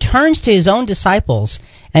 Then he turns to his own disciples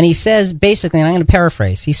and he says, basically, and I'm going to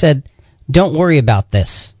paraphrase, he said, don't worry about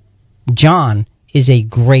this. John is a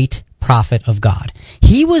great prophet of God.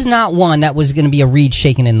 He was not one that was going to be a reed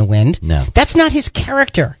shaken in the wind. No. That's not his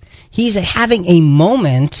character. He's having a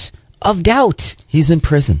moment of doubt. He's in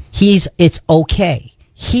prison. It's okay.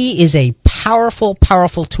 He is a powerful,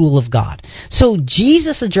 powerful tool of God. So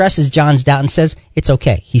Jesus addresses John's doubt and says, it's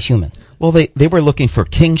okay. He's human. Well, they were looking for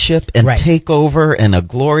kingship and Right. takeover and a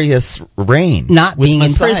glorious reign. Not with being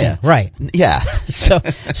Messiah. in prison. Right. Yeah. So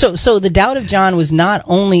the doubt of John was not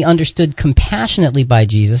only understood compassionately by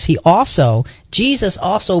Jesus, Jesus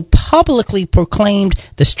also publicly proclaimed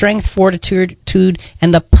the strength, fortitude,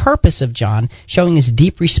 and the purpose of John, showing his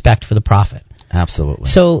deep respect for the prophet. Absolutely.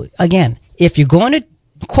 So again, if you're going to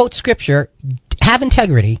quote Scripture, have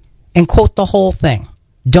integrity and quote the whole thing.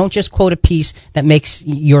 Don't just quote a piece that makes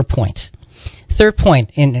your point. Third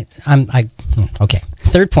point, Third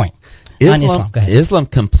point. On Islam. Go ahead. Islam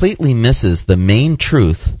completely misses the main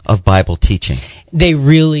truth of Bible teaching. They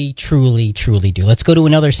really, truly, truly do. Let's go to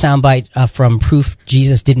another soundbite from Proof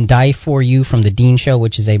Jesus Didn't Die For You from the Dean Show,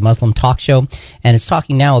 which is a Muslim talk show, and it's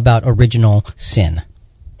talking now about original sin.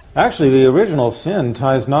 Actually, the original sin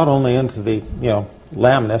ties not only into the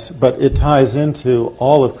lambness, but it ties into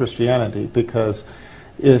all of Christianity, because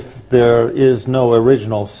if there is no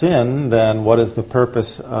original sin, then what is the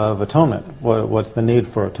purpose of atonement? What's the need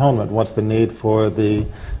for atonement? What's the need for the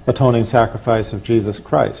atoning sacrifice of Jesus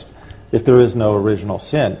Christ if there is no original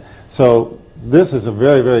sin? So this is a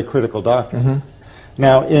very, very critical doctrine. Mm-hmm.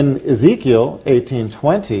 Now, in Ezekiel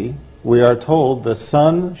 18:20, we are told the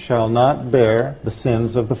Son shall not bear the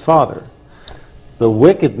sins of the Father. The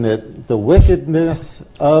wickedness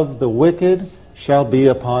of the wicked shall be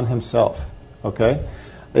upon himself. Okay?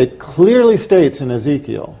 It clearly states in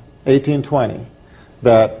Ezekiel 18:20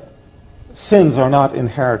 that sins are not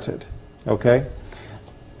inherited. Okay?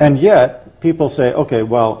 And yet, people say, okay,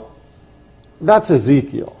 well, that's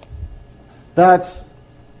Ezekiel. That's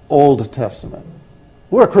Old Testament.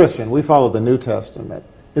 We're Christian. We follow the New Testament.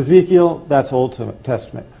 Ezekiel, that's Old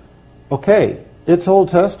Testament. Okay, it's Old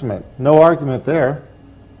Testament. No argument there.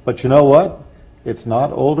 But you know what? It's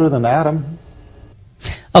not older than Adam.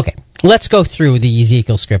 Okay, let's go through the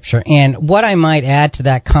Ezekiel scripture. And what I might add to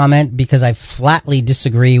that comment, because I flatly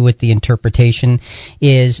disagree with the interpretation,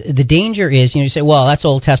 is the danger is, you say, well, that's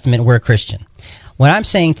Old Testament, we're a Christian. What I'm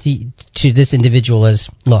saying to this individual is,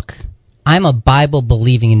 look, I'm a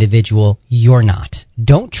Bible-believing individual, you're not.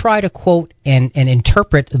 Don't try to quote and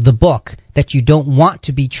interpret the book that you don't want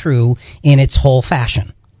to be true in its whole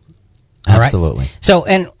fashion. All Absolutely. Right? So,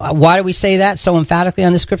 and why do we say that so emphatically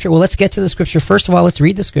on the scripture? Well, let's get to the scripture. First of all, let's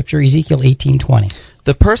read the scripture, Ezekiel 18:20.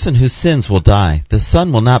 The person who sins will die. The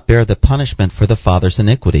son will not bear the punishment for the father's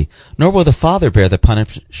iniquity, nor will the father bear the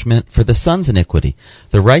punishment for the son's iniquity.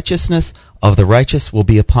 The righteousness of the righteous will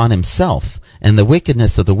be upon himself, and the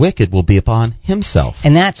wickedness of the wicked will be upon himself.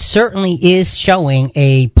 And that certainly is showing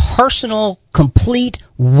a personal, complete,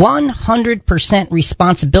 100%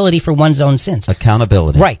 responsibility for one's own sins.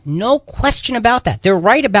 Accountability. Right. No question about that. They're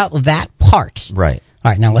right about that part. Right.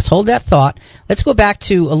 All right, now let's hold that thought. Let's go back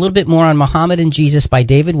to a little bit more on Muhammad and Jesus by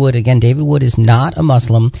David Wood. Again, David Wood is not a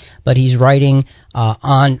Muslim, but he's writing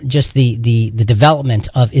on just the development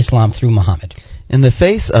of Islam through Muhammad. In the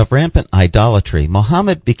face of rampant idolatry,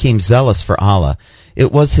 Muhammad became zealous for Allah.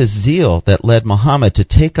 It was his zeal that led Muhammad to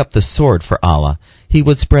take up the sword for Allah. He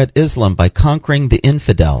would spread Islam by conquering the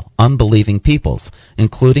infidel, unbelieving peoples,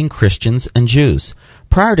 including Christians and Jews.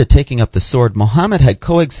 Prior to taking up the sword, Muhammad had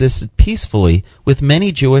coexisted peacefully with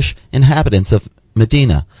many Jewish inhabitants of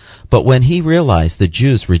Medina. But when he realized the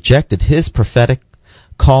Jews rejected his prophetic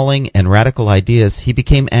calling and radical ideas, he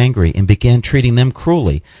became angry and began treating them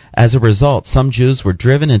cruelly. As a result, some Jews were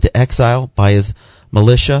driven into exile by his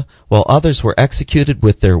militia, while others were executed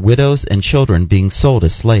with their widows and children being sold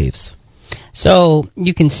as slaves. So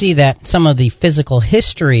you can see that some of the physical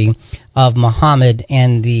history of Muhammad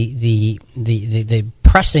and the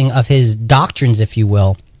pressing of his doctrines, if you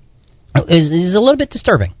will, is a little bit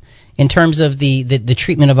disturbing in terms of the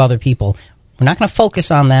treatment of other people. We're not going to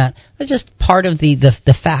focus on that. It's just part of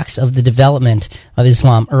the facts of the development of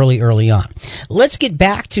Islam early on. Let's get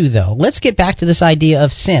back to this idea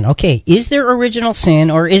of sin. Okay, is there original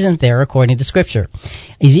sin or isn't there according to Scripture?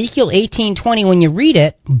 Ezekiel 18:20, when you read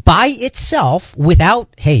it by itself without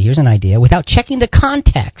checking the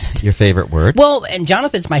context. Your favorite word? Well, and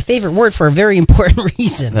Jonathan, it's my favorite word for a very important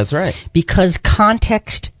reason. That's right. Because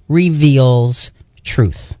context reveals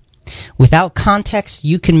truth. Without context,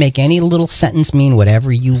 you can make any little sentence mean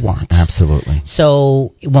whatever you want. Absolutely.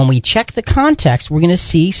 So when we check the context, we're going to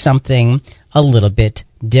see something a little bit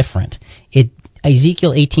different.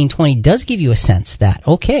 Ezekiel 18:20 does give you a sense that,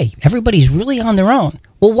 okay, everybody's really on their own.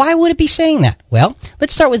 Well, why would it be saying that? Well,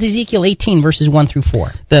 let's start with Ezekiel 18, verses 1 through 4.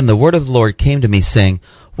 Then the word of the Lord came to me, saying,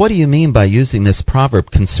 What do you mean by using this proverb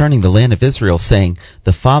concerning the land of Israel, saying,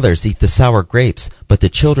 The fathers eat the sour grapes, but the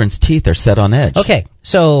children's teeth are set on edge? Okay,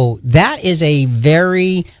 so that is a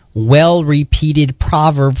very well-repeated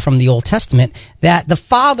proverb from the Old Testament, that the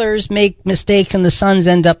fathers make mistakes and the sons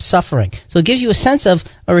end up suffering. So it gives you a sense of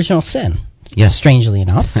original sin. Yes. Strangely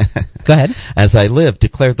enough. Go ahead. As I live,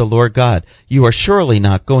 declared the Lord God, you are surely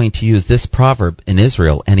not going to use this proverb in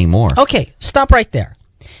Israel anymore. Okay, stop right there.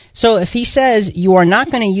 So if he says you are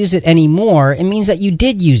not going to use it anymore, it means that you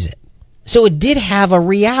did use it. So it did have a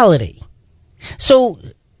reality. So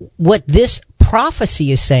what this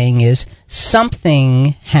prophecy is saying is something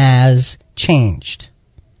has changed.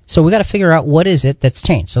 So we got to figure out what is it that's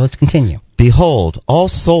changed. So let's continue. Behold, all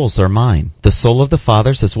souls are mine. The soul of the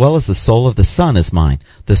fathers as well as the soul of the son is mine.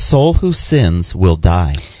 The soul who sins will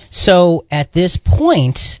die. So at this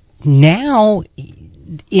point, now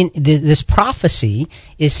this prophecy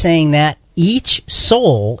is saying that each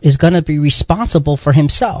soul is going to be responsible for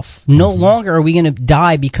himself. No longer are we going to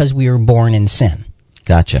die because we were born in sin.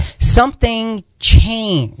 Gotcha. Something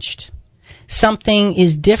changed. Something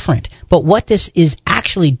is different. But what this is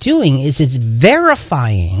actually doing is it's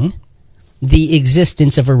verifying the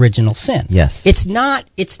existence of original sin. Yes. It's not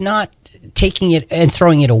taking it and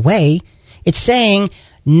throwing it away. It's saying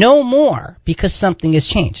no more because something has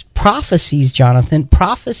changed. Prophecies, Jonathan,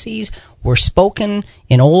 prophecies were spoken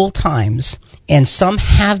in old times, and some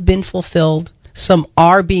have been fulfilled, some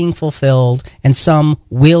are being fulfilled, and some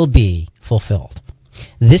will be fulfilled.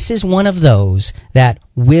 This is one of those that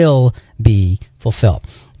will be fulfilled.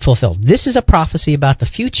 This is a prophecy about the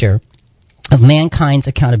future of mankind's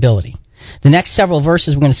accountability. The next several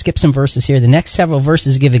verses, we're going to skip some verses here. The next several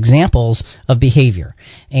verses give examples of behavior.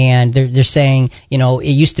 And they're saying, it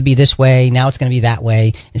used to be this way, now it's going to be that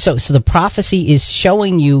way. And so the prophecy is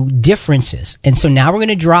showing you differences. And so now we're going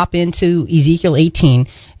to drop into Ezekiel 18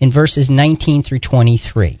 in verses 19 through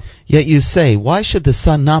 23. Yet you say, Why should the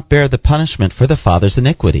son not bear the punishment for the father's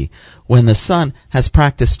iniquity? When the son has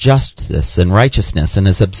practiced justice and righteousness and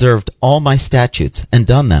has observed all my statutes and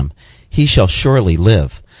done them, he shall surely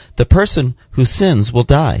live. The person who sins will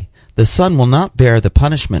die. The son will not bear the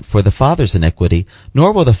punishment for the father's iniquity,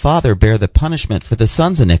 nor will the father bear the punishment for the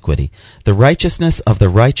son's iniquity. The righteousness of the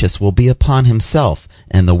righteous will be upon himself,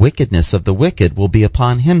 and the wickedness of the wicked will be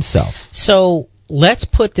upon himself. So let's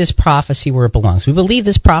put this prophecy where it belongs. We believe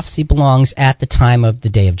this prophecy belongs at the time of the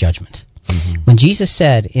day of judgment. When Jesus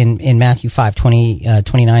said in Matthew 5, 29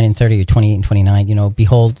 and 30, or 28 and 29,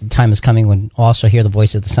 Behold, the time is coming when all shall hear the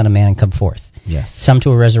voice of the Son of Man come forth. Yes. Some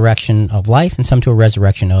to a resurrection of life and some to a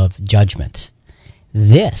resurrection of judgment.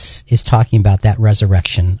 This is talking about that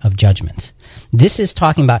resurrection of judgment. This is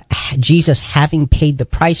talking about Jesus having paid the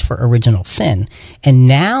price for original sin, and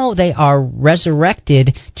now they are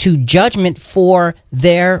resurrected to judgment for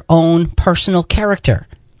their own personal character.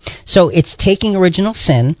 So it's taking original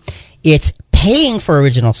sin, it's paying for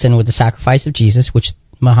original sin with the sacrifice of Jesus, which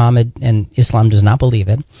Muhammad and Islam does not believe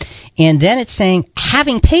in. And then it's saying,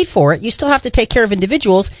 having paid for it, you still have to take care of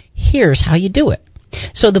individuals. Here's how you do it.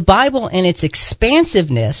 So the Bible and its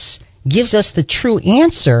expansiveness gives us the true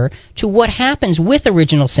answer to what happens with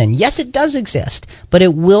original sin. Yes, it does exist, but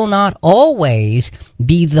it will not always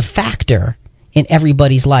be the factor in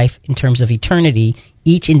everybody's life in terms of eternity.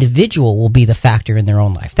 Each individual will be the factor in their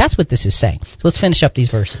own life. That's what this is saying. So let's finish up these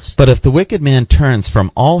verses. But if the wicked man turns from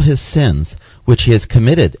all his sins, which he has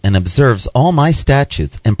committed, and observes all my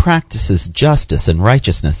statutes, and practices justice and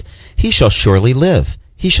righteousness, he shall surely live.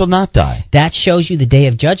 He shall not die. That shows you the day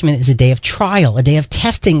of judgment is a day of trial, a day of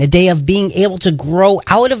testing, a day of being able to grow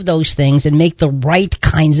out of those things and make the right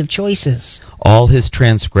kinds of choices. All his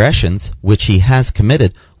transgressions, which he has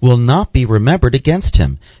committed, will not be remembered against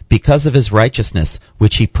him. Because of his righteousness,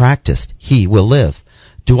 which he practiced, he will live.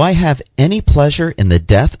 Do I have any pleasure in the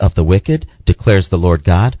death of the wicked, declares the Lord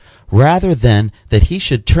God, rather than that he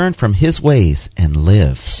should turn from his ways and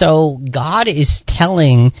live? So God is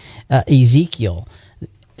telling Ezekiel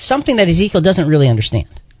something that Ezekiel doesn't really understand.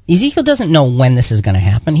 Ezekiel doesn't know when this is going to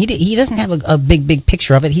happen. He doesn't have a big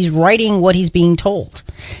picture of it. He's writing what he's being told.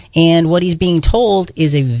 And what he's being told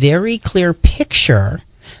is a very clear picture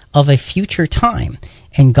of a future time.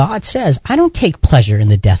 And God says, I don't take pleasure in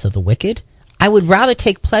the death of the wicked. I would rather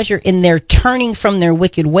take pleasure in their turning from their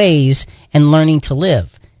wicked ways and learning to live.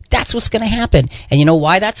 That's what's going to happen. And you know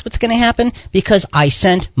why that's what's going to happen? Because I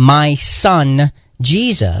sent my son,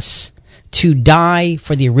 Jesus, to die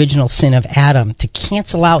for the original sin of Adam, to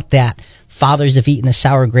cancel out that fathers have eaten the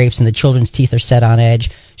sour grapes and the children's teeth are set on edge,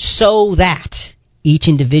 so that each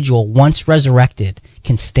individual, once resurrected,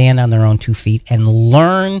 can stand on their own 2 feet and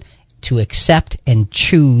learn to accept and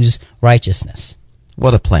choose righteousness.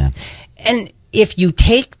 What a plan. And if you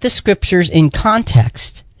take the scriptures in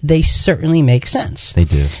context, they certainly make sense. They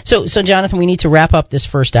do. So Jonathan, we need to wrap up this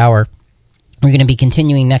first hour. We're going to be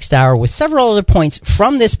continuing next hour with several other points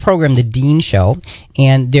from this program, The Dean Show,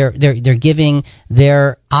 and they're giving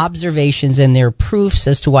their observations and their proofs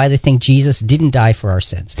as to why they think Jesus didn't die for our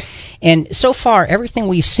sins. And so far, everything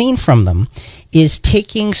we've seen from them is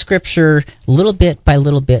taking Scripture little bit by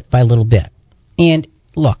little bit by little bit. And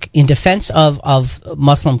look, in defense of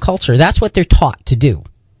Muslim culture, that's what they're taught to do.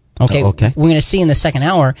 Okay. We're going to see in the second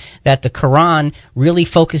hour that the Quran really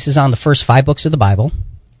focuses on the first 5 books of the Bible,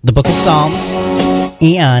 the book of Psalms,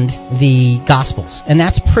 and the Gospels. And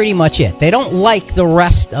that's pretty much it. They don't like the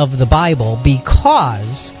rest of the Bible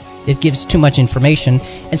because it gives too much information,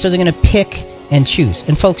 and so they're going to pick and choose.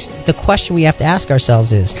 And folks, the question we have to ask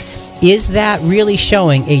ourselves is that really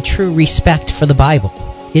showing a true respect for the Bible?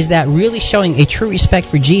 Is that really showing a true respect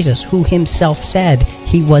for Jesus, who himself said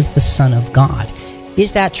he was the Son of God?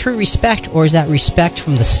 Is that true respect, or is that respect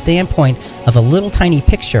from the standpoint of a little tiny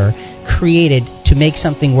picture created to make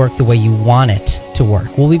something work the way you want it to work?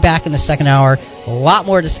 We'll be back in the second hour. A lot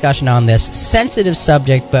more discussion on this sensitive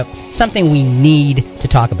subject, but something we need to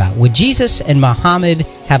talk about. Would Jesus and Muhammad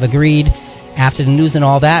have agreed? After the news and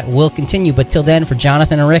all that, we'll continue. But till then, for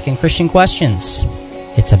Jonathan and Rick and Christian Questions,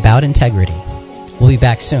 it's about integrity. We'll be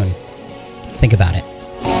back soon. Think about it.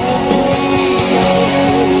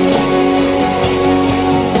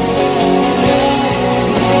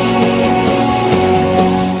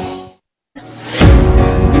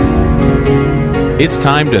 It's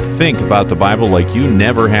time to think about the Bible like you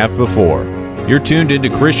never have before. You're tuned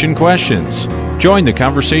into Christian Questions. Join the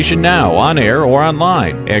conversation now on air or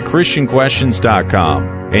online at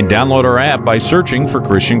ChristianQuestions.com and download our app by searching for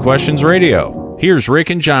Christian Questions Radio. Here's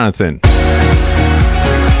Rick and Jonathan.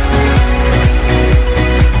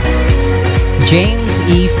 James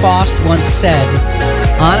E. Faust once said,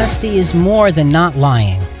 "Honesty is more than not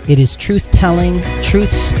lying. It is truth-telling,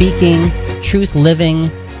 truth-speaking,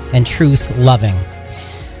 truth-living, and truth-loving."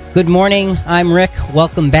 Good morning, I'm Rick.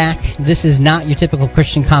 Welcome back. This is not your typical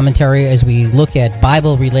Christian commentary as we look at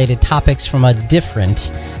Bible-related topics from a different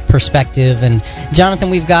perspective. And Jonathan,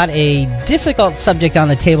 we've got a difficult subject on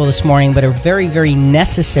the table this morning, but a very, very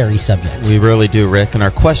necessary subject. We really do, Rick. And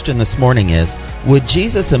our question this morning is, would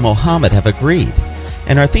Jesus and Muhammad have agreed?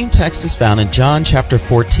 And our theme text is found in John chapter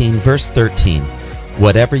 14, verse 13.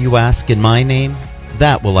 "Whatever you ask in my name,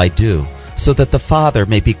 that will I do, so that the Father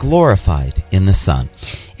may be glorified in the Son."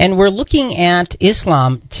 And we're looking at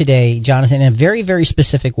Islam today, Jonathan, in a very, very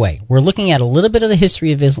specific way. We're looking at a little bit of the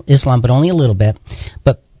history of Islam, but only a little bit.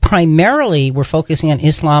 But primarily, we're focusing on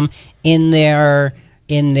Islam in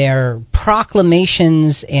their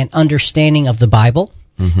proclamations and understanding of the Bible,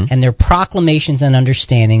 and their proclamations and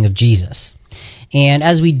understanding of Jesus. And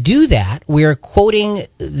as we do that, we're quoting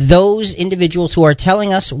those individuals who are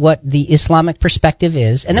telling us what the Islamic perspective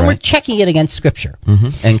is, and then we're checking it against Scripture.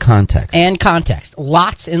 And context. And context.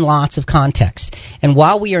 Lots and lots of context. And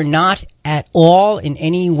while we are not at all in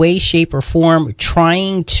any way, shape, or form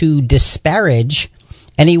trying to disparage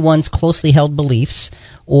anyone's closely held beliefs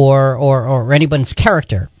or anyone's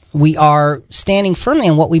character, we are standing firmly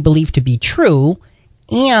on what we believe to be true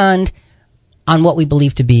and on what we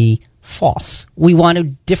believe to be false. We want to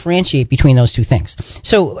differentiate between those two things.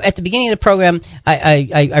 So at the beginning of the program,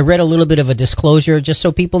 I read a little bit of a disclosure just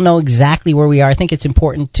so people know exactly where we are. I think it's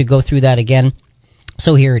important to go through that again.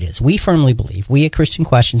 So here it is. We firmly believe, we at Christian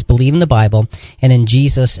Questions believe in the Bible and in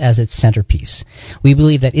Jesus as its centerpiece. We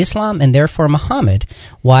believe that Islam and therefore Muhammad,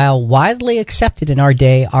 while widely accepted in our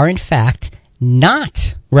day, are in fact not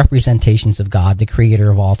representations of God, the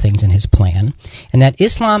creator of all things and his plan, and that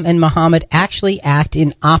Islam and Muhammad actually act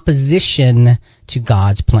in opposition to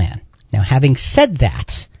God's plan. Now, having said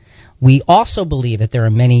that, we also believe that there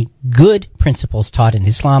are many good principles taught in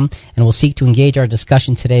Islam, and we'll seek to engage our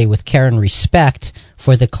discussion today with care and respect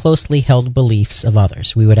for the closely held beliefs of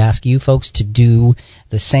others. We would ask you folks to do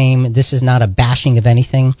the same. This is not a bashing of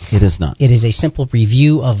anything. It is not. It is a simple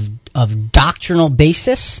review of doctrinal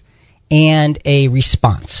basis and a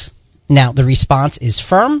response. Now, the response is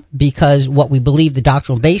firm because what we believe the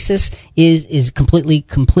doctrinal basis is completely,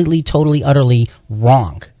 totally, utterly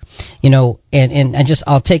wrong. You know, and just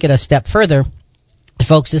I'll take it a step further.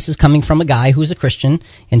 Folks, this is coming from a guy who's a Christian,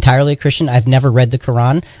 entirely a Christian. I've never read the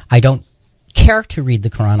Quran. I don't care to read the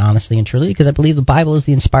Quran, honestly and truly, because I believe the Bible is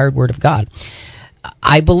the inspired word of God.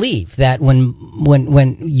 I believe that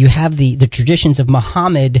when you have the traditions of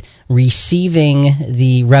Muhammad receiving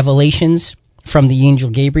the revelations from the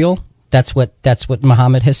angel Gabriel, that's what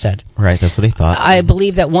Muhammad has said. Right, that's what he thought. I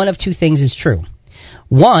believe that one of two things is true.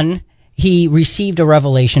 One, he received a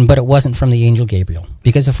revelation, but it wasn't from the angel Gabriel.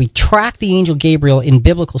 Because if we track the angel Gabriel in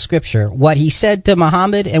biblical scripture, what he said to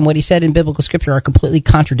Muhammad and what he said in biblical scripture are completely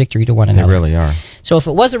contradictory to one another. They really are. So if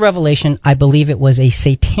it was a revelation, I believe it was a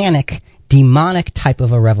satanic, demonic type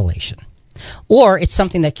of a revelation. Or it's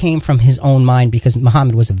something that came from his own mind, because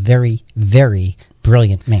Muhammad was a very, very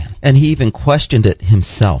brilliant man. And he even questioned it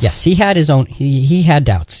himself. Yes, he had his own, he had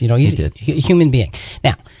doubts. He's a human being.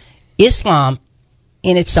 Now, Islam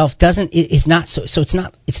in itself is not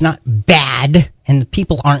it's not bad, and the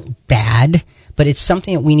people aren't bad, but it's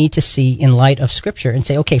something that we need to see in light of Scripture and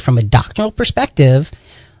say, okay, from a doctrinal perspective,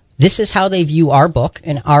 this is how they view our book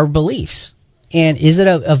and our beliefs. And is it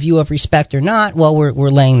a view of respect or not? Well, we're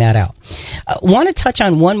laying that out. I want to touch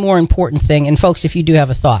on one more important thing. And, folks, if you do have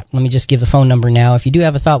a thought, let me just give the phone number now. If you do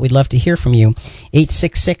have a thought, we'd love to hear from you.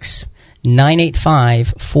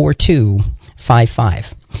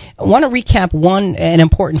 866-985-4255. I want to recap an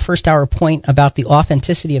important first-hour point about the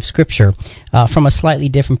authenticity of Scripture from a slightly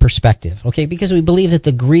different perspective, okay? Because we believe that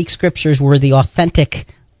the Greek Scriptures were the authentic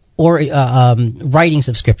writings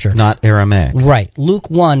of Scripture. Not Aramaic. Right. Luke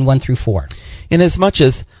 1:1-4. Inasmuch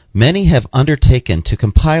as many have undertaken to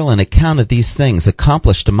compile an account of these things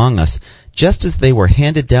accomplished among us, just as they were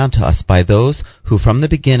handed down to us by those who from the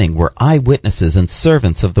beginning were eyewitnesses and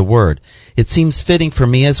servants of the word, it seems fitting for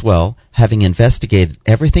me as well, having investigated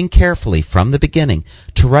everything carefully from the beginning,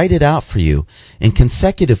 to write it out for you in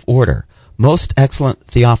consecutive order, most excellent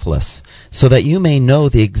Theophilus, so that you may know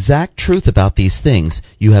the exact truth about these things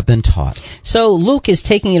you have been taught. So Luke is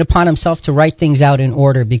taking it upon himself to write things out in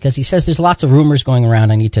order, because he says there's lots of rumors going around.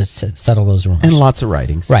 I need to settle those rumors. And lots of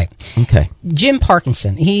writings. Right. Okay. Jim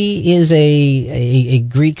Parkinson, he is a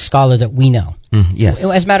Greek scholar that we know. Yes.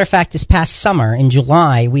 As a matter of fact, this past summer, in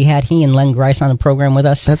July, we had he and Len Grice on a program with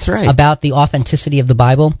us. That's right. About the authenticity of the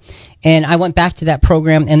Bible. And I went back to that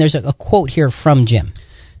program, and there's a quote here from Jim.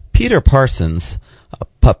 Peter Parsons, a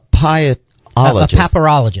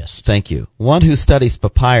papyrologist. Thank you. One who studies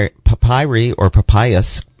papyri or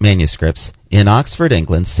papyrus manuscripts in Oxford,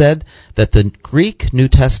 England, said that the Greek New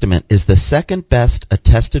Testament is the second best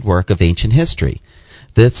attested work of ancient history.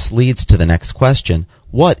 This leads to the next question.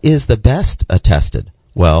 What is the best attested?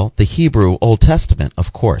 Well, the Hebrew Old Testament,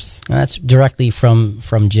 of course. That's directly from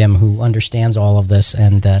Jim, who understands all of this.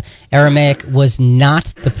 And Aramaic was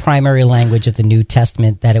not the primary language of the New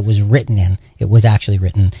Testament that it was written in. It was actually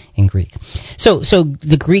written in Greek. So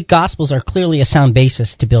the Greek Gospels are clearly a sound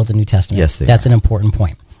basis to build the New Testament. Yes, they That's are. an important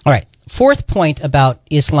point. All right. Fourth point about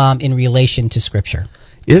Islam in relation to Scripture.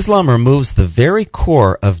 Islam removes the very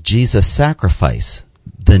core of Jesus' sacrifice,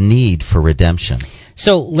 the need for redemption.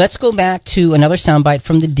 So let's go back to another soundbite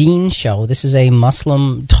from the Dean Show. This is a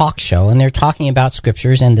Muslim talk show, and they're talking about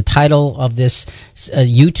Scriptures, and the title of this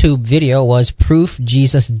YouTube video was Proof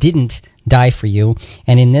Jesus Didn't Die for You.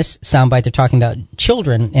 And in this soundbite, they're talking about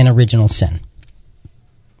children and original sin.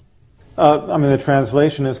 The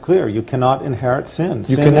translation is clear. You cannot inherit sin.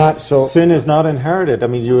 Sin is not inherited.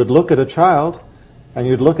 You would look at a child, and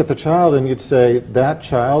you'd look at the child, and you'd say, that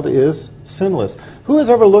child is sinless. Who has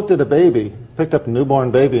ever looked at a baby, picked up a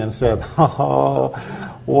newborn baby, and said, oh,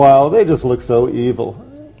 wow, they just look so evil?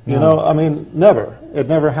 Never. It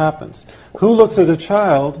never happens. Who looks at a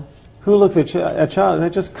child, a child, and they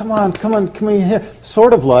just, come on here.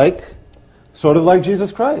 Sort of like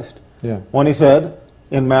Jesus Christ. Yeah. When he said,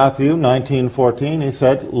 in Matthew 19:14, he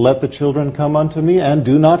said, let the children come unto me and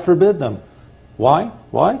do not forbid them. Why?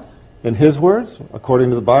 In his words, according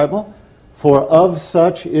to the Bible, for of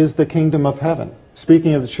such is the kingdom of heaven.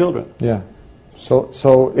 Speaking of the children. Yeah.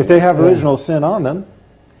 So if they have original sin on them,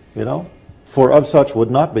 for of such would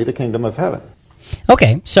not be the kingdom of heaven.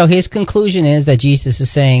 Okay, so his conclusion is that Jesus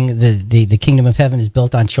is saying the kingdom of heaven is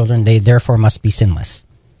built on children, they therefore must be sinless.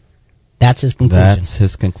 That's his conclusion. That's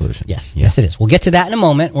his conclusion. Yes, yes it is. We'll get to that in a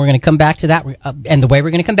moment. We're going to come back to that, and the way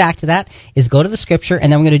we're going to come back to that is go to the Scripture,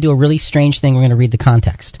 and then we're going to do a really strange thing. We're going to read the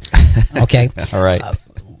context. Okay? All right.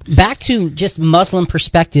 Back to just Muslim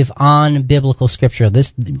perspective on biblical Scripture.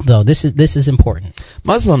 This is important.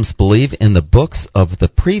 Muslims believe in the books of the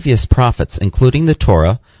previous prophets, including the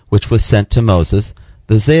Torah, which was sent to Moses,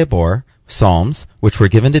 the Zabur, Psalms, which were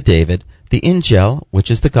given to David, the Injil, which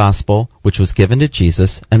is the Gospel, which was given to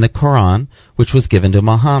Jesus, and the Quran, which was given to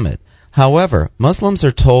Muhammad. However, Muslims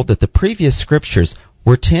are told that the previous scriptures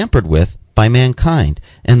were tampered with by mankind,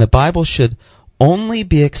 and the Bible should only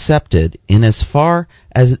be accepted in as far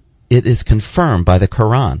as it is confirmed by the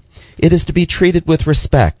Quran. It is to be treated with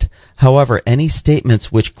respect. However, any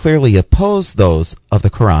statements which clearly oppose those of the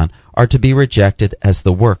Quran are to be rejected as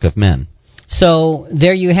the work of men. So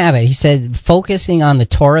there you have it. He said, focusing on the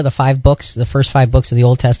Torah, the 5 books, the first 5 books of the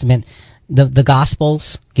Old Testament, the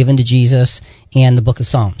Gospels given to Jesus, and the book of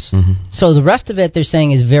Psalms. So the rest of it, they're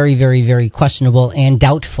saying, is very, very, very questionable and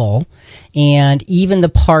doubtful. And even the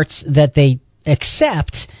parts that they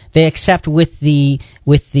accept with the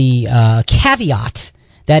caveat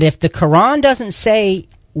that if the Quran doesn't say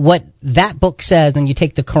what that book says, then you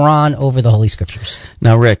take the Quran over the Holy Scriptures.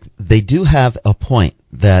 Now, Rick, they do have a point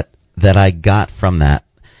that I got from that,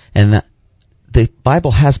 and that the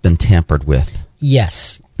Bible has been tampered with.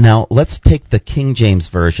 Yes. Now, let's take the King James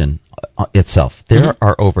Version itself. There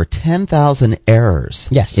are over 10,000 errors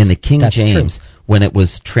in the King James when it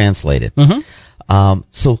was translated.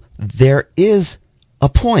 So there is a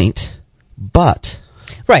point, but...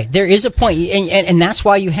 Right, there is a point, and that's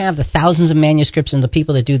why you have the thousands of manuscripts and the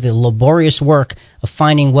people that do the laborious work of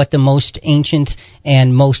finding what the most ancient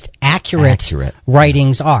and most accurate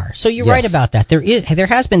writings are. So you're right about that. There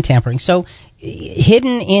has been tampering. So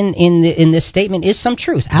hidden in this statement is some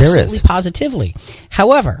truth, absolutely, positively.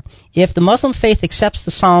 However, if the Muslim faith accepts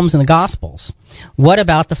the Psalms and the Gospels, what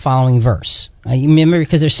about the following verse? You remember,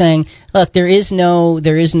 because they're saying, look, there is no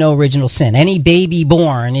original sin. Any baby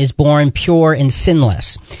born is born pure and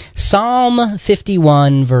sinless. Psalm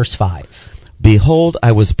 51, verse 5. Behold,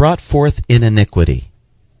 I was brought forth in iniquity,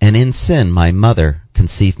 and in sin my mother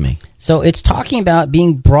conceived me. So it's talking about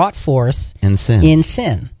being brought forth in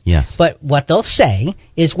sin. Yes. But what they'll say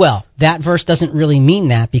is, well, that verse doesn't really mean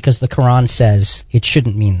that because the Quran says it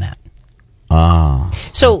shouldn't mean that.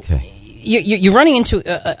 So you're running into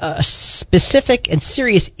a specific and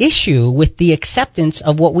serious issue with the acceptance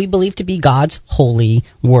of what we believe to be God's holy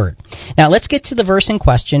word. Now let's get to the verse in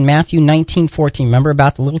question, Matthew 19:14. Remember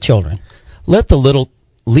about the little children.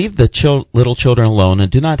 Leave the little children alone,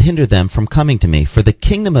 and do not hinder them from coming to me, for the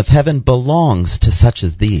kingdom of heaven belongs to such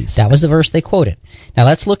as these. That was the verse they quoted. Now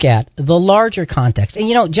let's look at the larger context. And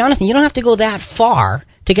Jonathan, you don't have to go that far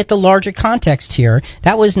to get the larger context here.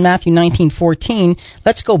 That was Matthew 19:14.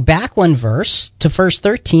 Let's go back one verse to verse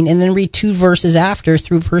 13 and then read 2 verses after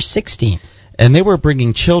through verse 16. And they were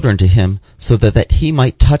bringing children to him so that he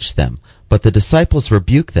might touch them, but the disciples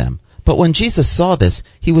rebuked them. But when Jesus saw this,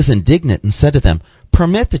 he was indignant and said to them,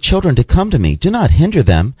 Permit the children to come to me. Do not hinder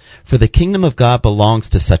them, for the kingdom of God belongs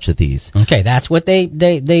to such as these. Okay, that's what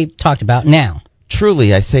they talked about. Now,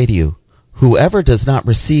 truly I say to you, whoever does not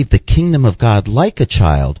receive the kingdom of God like a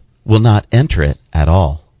child will not enter it at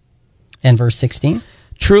all. And verse 16?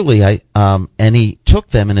 Truly, and he took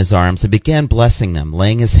them in his arms and began blessing them,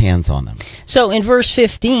 laying his hands on them. So in verse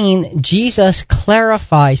 15, Jesus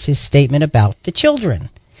clarifies his statement about the children.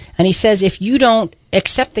 And he says, if you don't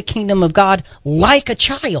accept the kingdom of God like a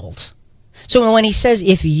child. So when he says,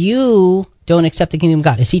 if you don't accept the kingdom of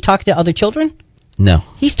God, is he talking to other children? No.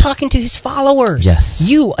 He's talking to his followers. Yes.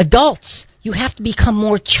 You, adults, you have to become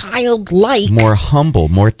more childlike. More humble,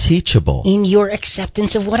 more teachable. In your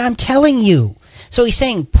acceptance of what I'm telling you. So he's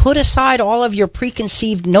saying, put aside all of your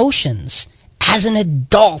preconceived notions as an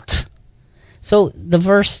adult. So the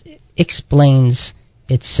verse explains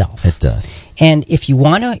itself. It does. And if you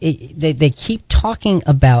want to, they keep talking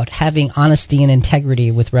about having honesty and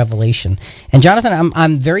integrity with revelation. And Jonathan,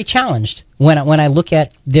 I'm very challenged when I look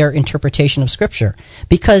at their interpretation of Scripture,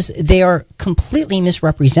 because they are completely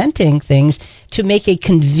misrepresenting things to make a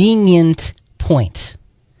convenient point.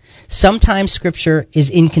 Sometimes Scripture is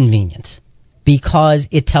inconvenient because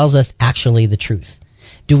it tells us actually the truth.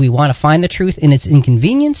 Do we want to find the truth in its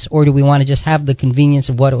inconvenience, or do we want to just have the convenience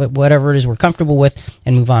of whatever it is we're comfortable with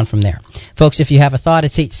and move on from there? Folks, if you have a thought,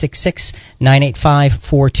 it's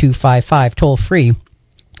 866-985-4255. Toll free,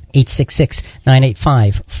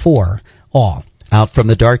 866-985-4ALL. Out from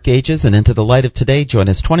the dark ages and into the light of today, join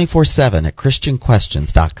us 24/7 at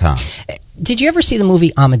ChristianQuestions.com. Did you ever see the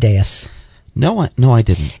movie Amadeus? No, I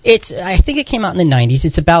didn't. I think it came out in the 90s.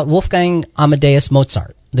 It's about Wolfgang Amadeus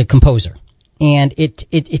Mozart, the composer. And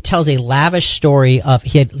it tells a lavish story of,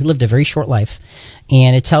 he had lived a very short life,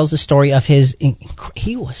 and it tells the story of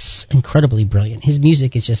he was incredibly brilliant. His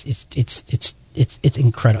music is just, it's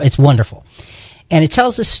incredible. It's wonderful. And it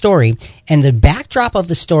tells this story, and the backdrop of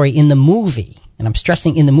the story in the movie, and I'm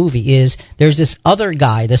stressing in the movie, is there's this other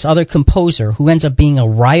guy, this other composer, who ends up being a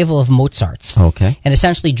rival of Mozart's. Okay. And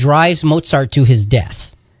essentially drives Mozart to his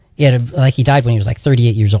death. He died when he was like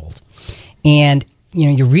 38 years old. And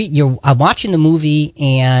I'm watching the movie,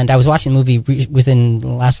 and I was watching the movie within the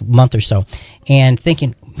last month or so, and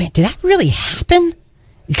thinking, man, did that really happen?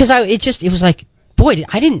 Because it was like, boy,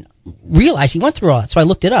 I didn't realize he went through all that, so I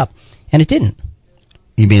looked it up, and it didn't.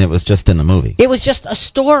 You mean it was just in the movie? It was just a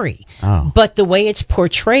story. Oh. But the way it's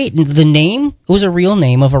portrayed, the name was a real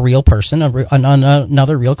name of a real person,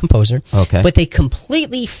 another real composer. Okay. But they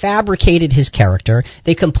completely fabricated his character.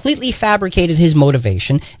 They completely fabricated his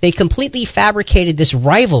motivation. They completely fabricated this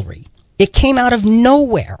rivalry. It came out of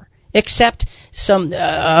nowhere, except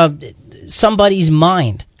somebody's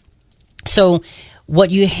mind. So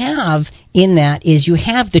what you have in that is you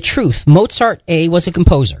have the truth. Mozart, A, was a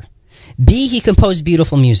composer. B, he composed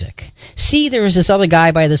beautiful music. C, there was this other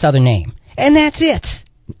guy by this other name. And that's it.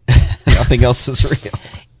 Nothing else is real.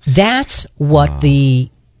 That's what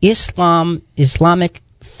the Islamic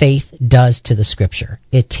faith does to the Scripture.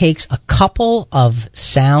 It takes a couple of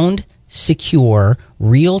sound, secure,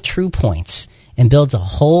 real, true points and builds a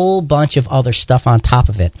whole bunch of other stuff on top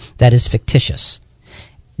of it that is fictitious.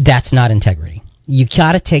 That's not integrity. You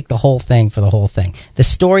got to take the whole thing for the whole thing. The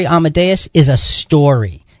story Amadeus is a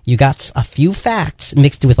story. You got a few facts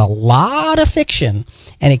mixed with a lot of fiction,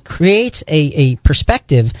 and it creates a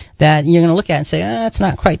perspective that you're going to look at and say, it's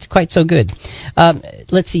not quite so good.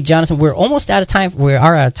 Let's see, Jonathan, we're almost out of time. We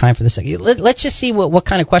are out of time for this. Let's just see what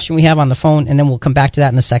kind of question we have on the phone, and then we'll come back to that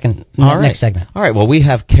in the next segment. All right, well, we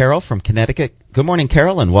have Carol from Connecticut. Good morning,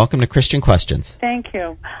 Carol, and welcome to Christian Questions. Thank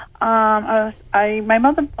you. My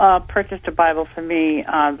mother purchased a Bible for me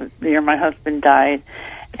the year my husband died,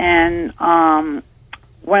 and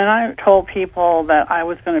when I told people that I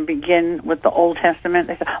was going to begin with the Old Testament,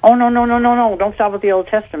 they said, "Oh, no, don't start with the Old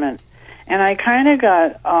Testament." And I kind of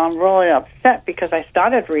got really upset because I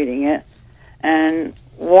started reading it. And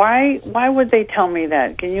why would they tell me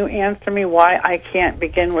that? Can you answer me why I can't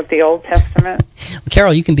begin with the Old Testament?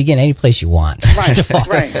 Carol, you can begin any place you want. Right,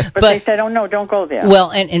 right. But they said, "Oh, no, don't go there."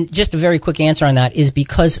 Well, and just a very quick answer on that is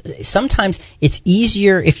because sometimes it's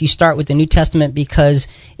easier if you start with the New Testament, because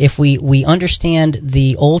if we understand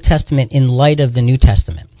the Old Testament in light of the New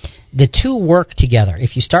Testament, the two work together.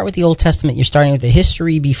 If you start with the Old Testament, you're starting with the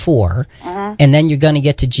history before, and then you're going to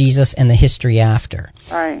get to Jesus and the history after.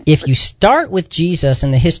 Right. If you start with Jesus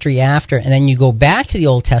and the history after, and then you go back to the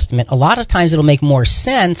Old Testament, a lot of times it'll make more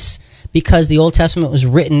sense because the Old Testament was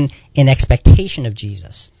written in expectation of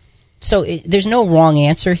Jesus. So there's no wrong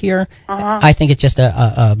answer here. I think it's just there's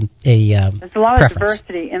a lot preference. of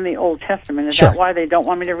diversity in the Old Testament. Is Sure. that why they don't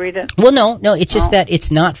want me to read it? Well, no, it's just that it's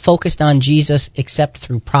not focused on Jesus except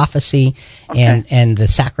through prophecy and the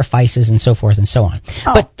sacrifices and so forth and so on.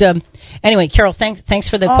 But anyway, Carol, thanks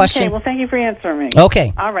for the question. Okay, well, thank you for answering me.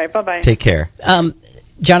 Okay. All right, bye-bye. Take care.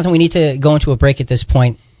 Jonathan, we need to go into a break at this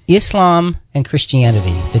point. Islam and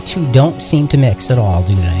Christianity, the two don't seem to mix at all,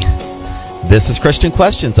 do they? This is Christian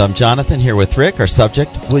Questions. I'm Jonathan here with Rick. Our subject,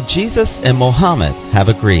 would Jesus and Muhammad have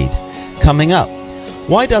agreed? Coming up,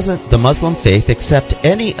 why doesn't the Muslim faith accept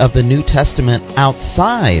any of the New Testament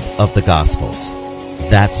outside of the Gospels?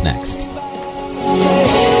 That's next.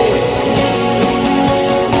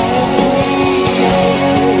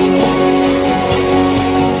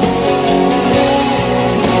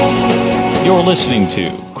 You're listening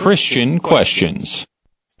to Christian Questions.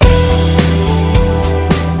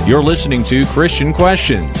 You're listening to Christian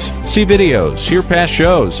Questions. See videos, hear past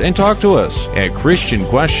shows, and talk to us at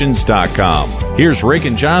ChristianQuestions.com. Here's Rick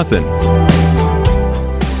and Jonathan.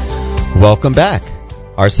 Welcome back.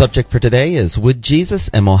 Our subject for today is, would Jesus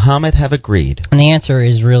and Muhammad have agreed? And the answer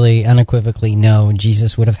is really unequivocally no.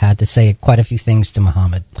 Jesus would have had to say quite a few things to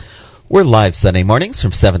Muhammad. We're live Sunday mornings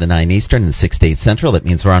from 7 to 9 Eastern and 6 to 8 Central. That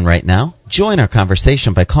means we're on right now. Join our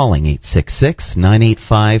conversation by calling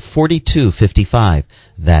 866-985-4255.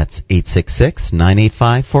 That's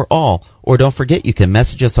 866-985-4ALL. Or don't forget, you can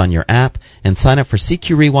message us on your app and sign up for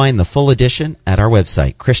CQ Rewind, the full edition, at our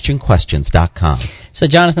website, ChristianQuestions.com. So,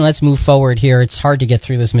 Jonathan, let's move forward here. It's hard to get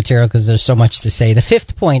through this material because there's so much to say. The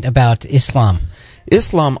fifth point about Islam.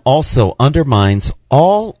 Islam also undermines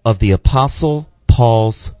all of the Apostle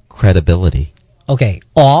Paul's credibility. Okay,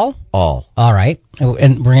 all? All. All right,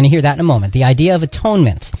 and we're going to hear that in a moment. The idea of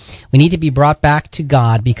atonement. We need to be brought back to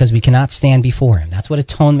God because we cannot stand before Him. That's what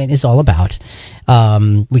atonement is all about.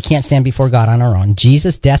 We can't stand before God on our own.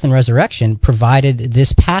 Jesus' death and resurrection provided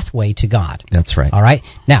this pathway to God. That's right. All right,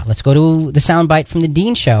 now let's go to the soundbite from the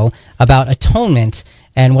Dean Show about atonement,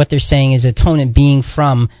 and what they're saying is atonement being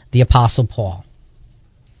from the Apostle Paul.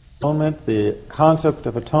 Atonement, the concept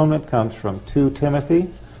of atonement comes from 2 Timothy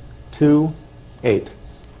 2:8.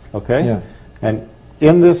 Okay? Yeah. And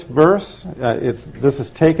in this verse, this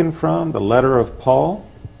is taken from the letter of Paul,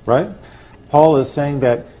 right? Paul is saying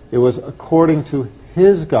that it was according to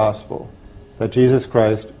his gospel that Jesus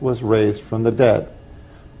Christ was raised from the dead.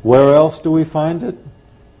 Where else do we find it?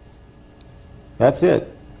 That's it.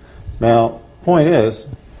 Now, point is,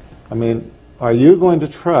 are you going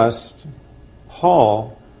to trust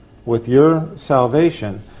Paul with your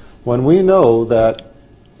salvation when we know that,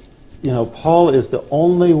 Paul is the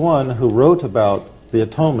only one who wrote about the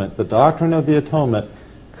atonement? The doctrine of the atonement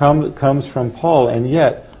comes from Paul, and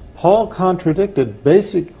yet Paul contradicted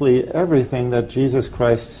basically everything that Jesus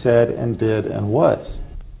Christ said and did and was.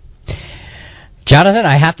 Jonathan,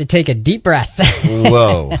 I have to take a deep breath.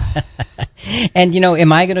 Whoa. And,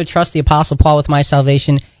 am I going to trust the Apostle Paul with my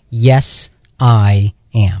salvation? Yes, I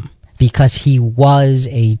am. Because he was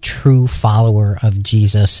a true follower of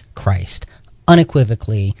Jesus Christ.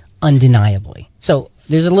 Unequivocally, undeniably. So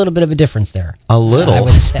there's a little bit of a difference there. A little. I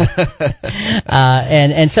would say.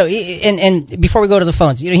 And before we go to the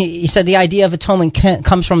phones, he said the idea of atonement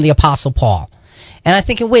comes from the Apostle Paul. And I'm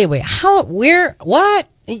thinking, wait, how, where, what?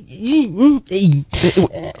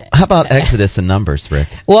 How about Exodus and Numbers, Rick?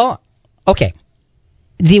 Well, okay.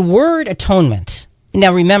 The word atonement,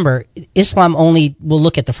 now remember, Islam only will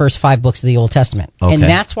look at the first 5 books of the Old Testament. Okay. And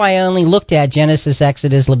that's why I only looked at Genesis,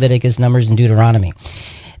 Exodus, Leviticus, Numbers, and Deuteronomy.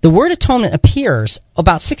 The word atonement appears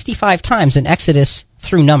about 65 times in Exodus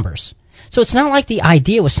through Numbers. So it's not like the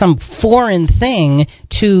idea was some foreign thing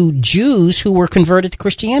to Jews who were converted to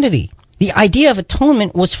Christianity. The idea of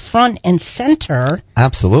atonement was front and center.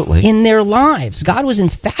 Absolutely. In their lives. God was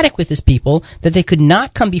emphatic with his people that they could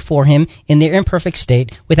not come before him in their imperfect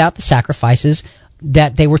state without the sacrifices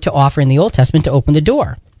that they were to offer in the Old Testament to open the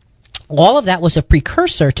door. All of that was a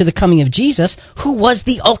precursor to the coming of Jesus, who was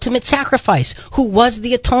the ultimate sacrifice, who was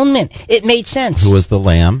the atonement. It made sense. Who was the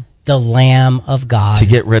Lamb? The Lamb of God. To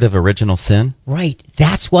get rid of original sin? Right.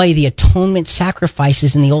 That's why the atonement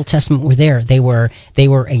sacrifices in the Old Testament were there. They were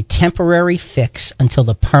a temporary fix until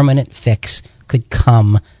the permanent fix could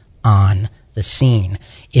come on the scene.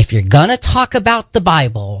 If you're going to talk about the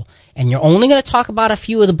Bible, and you're only going to talk about a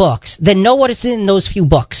few of the books, then know what is in those few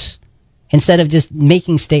books, instead of just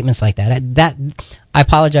making statements like that. I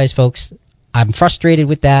apologize, folks. I'm frustrated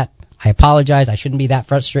with that. I apologize. I shouldn't be that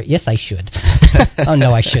frustrated. Yes, I should. Oh,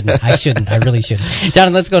 no, I shouldn't. I really shouldn't.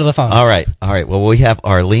 Jonathan, let's go to the phone. All right. Well, we have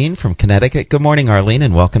Arlene from Connecticut. Good morning, Arlene,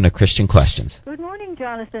 and welcome to Christian Questions. Good morning,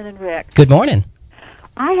 Jonathan and Rick. Good morning.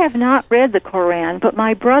 I have not read the Koran, but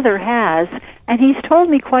my brother has, and he's told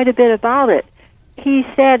me quite a bit about it. He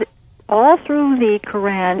said all through the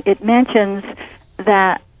Koran it mentions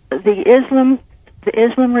that the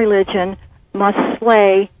Islam religion must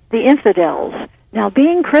slay the infidels. Now,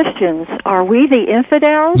 being Christians, are we the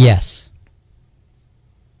infidels? Yes.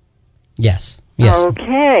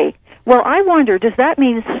 Okay. Well, I wonder, does that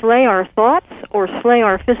mean slay our thoughts or slay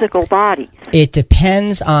our physical bodies? It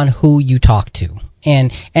depends on who you talk to.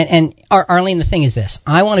 And Arlene, the thing is this.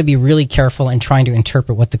 I want to be really careful in trying to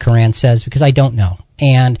interpret what the Quran says because I don't know.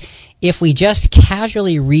 And if we just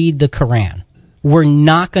casually read the Quran, we're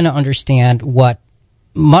not going to understand what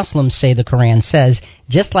Muslims say the Quran says,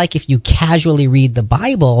 just like if you casually read the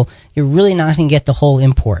Bible, you're really not going to get the whole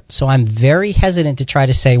import. So I'm very hesitant to try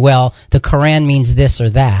to say, well, the Quran means this or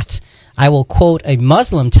that. I will quote a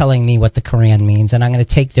Muslim telling me what the Quran means, and I'm going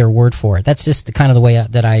to take their word for it. That's just the kind of the way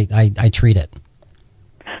that I treat it.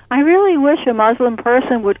 I really wish a Muslim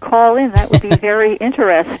person would call in. That would be very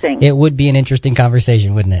interesting. It would be an interesting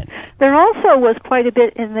conversation, wouldn't it? There also was quite a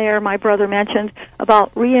bit in there, my brother mentioned,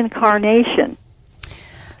 about reincarnation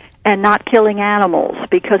and not killing animals,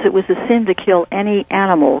 because it was a sin to kill any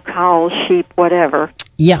animal, cows, sheep, whatever.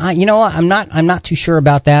 Yeah, you know what? I'm not too sure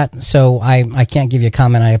about that, so I can't give you a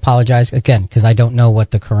comment. I apologize again because I don't know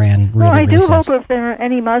what the Quran really I do says. hope if there are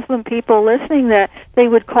any Muslim people listening that they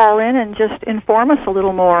would call in and just inform us a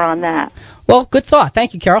little more on that. Well, good thought.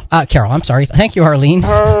 Thank you, Carol. Carol, I'm sorry. Thank you, Arlene.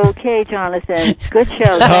 Okay, Jonathan. Good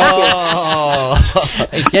show. Thank you.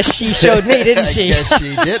 I guess she showed me, didn't she? I guess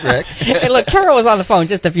she did, Rick. Hey, look, Carol was on the phone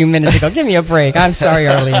just a few minutes ago. Give me a break. I'm sorry,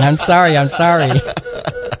 Arlene. I'm sorry.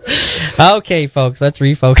 Okay, folks, let's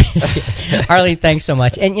refocus. Arlene, thanks so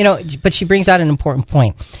much. And, but she brings out an important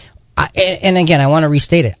point. And again, I want to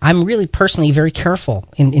restate it. I'm really personally very careful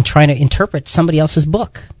in trying to interpret somebody else's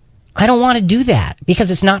book. I don't want to do that because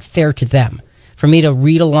it's not fair to them. For me to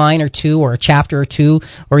read a line or two or a chapter or two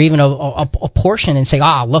or even a portion and say,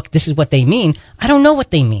 look, this is what they mean. I don't know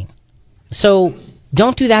what they mean. So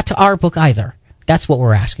don't do that to our book either. That's what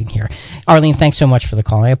we're asking here. Arlene, thanks so much for the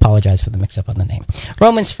call. I apologize for the mix-up on the name.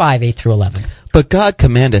 Romans 5, 8 through 11. But God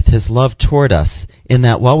commandeth his love toward us, in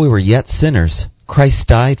that while we were yet sinners, Christ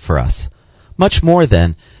died for us. Much more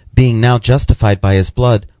then, being now justified by his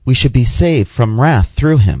blood, we should be saved from wrath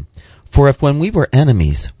through him. For if when we were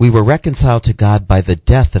enemies, we were reconciled to God by the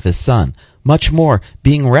death of his Son, much more,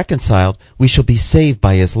 being reconciled, we shall be saved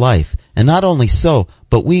by his life. And not only so,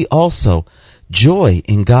 but we also joy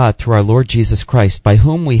in God through our Lord Jesus Christ, by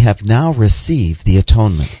whom we have now received the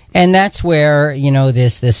atonement. And that's where,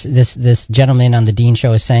 this gentleman on the Dean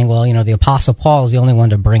Show is saying, well, the Apostle Paul is the only one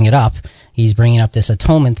to bring it up. He's bringing up this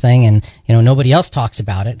atonement thing, and nobody else talks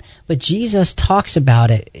about it. But Jesus talks about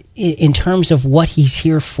it in terms of what he's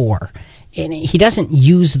here for. And he doesn't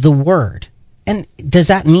use the word. And does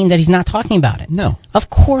that mean that he's not talking about it? No.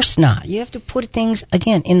 Of course not. You have to put things,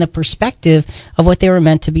 again, in the perspective of what they were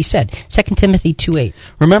meant to be said. 2 Timothy 2:8.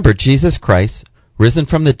 Remember, Jesus Christ, risen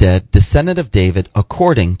from the dead, descendant of David,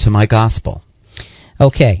 according to my gospel.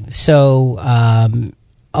 Okay, so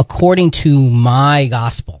according to my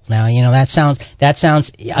gospel. Now, that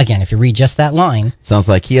sounds again, if you read just that line, sounds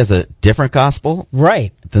like he has a different gospel,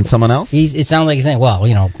 right, than someone else. It sounds like he's saying, well,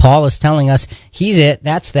 Paul is telling us he's it,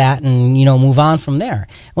 that's that, and move on from there.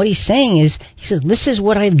 What he's saying is, he says, this is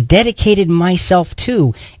what I've dedicated myself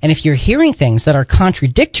to, and if you're hearing things that are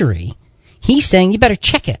contradictory, he's saying you better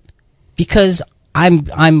check it, because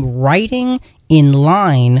I'm writing in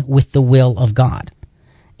line with the will of God,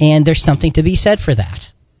 and there's something to be said for that.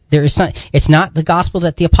 It's not the gospel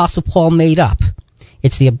that the Apostle Paul made up.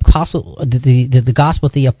 It's the gospel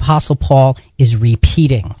that the Apostle Paul is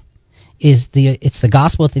repeating. It's the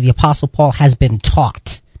gospel that the Apostle Paul has been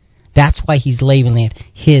taught. That's why he's labeling it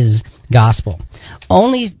his gospel.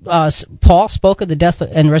 Only Paul spoke of the death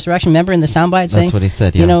and resurrection. Remember in the soundbite saying, that's what he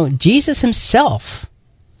said. Yeah. Jesus himself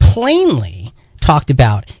plainly talked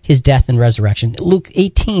about his death and resurrection. Luke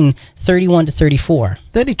 18:31-34.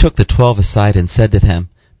 Then he took the 12 aside and said to them,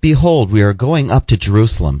 Behold, we are going up to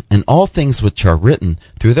Jerusalem, and all things which are written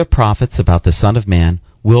through the prophets about the Son of Man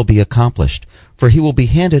will be accomplished. For he will be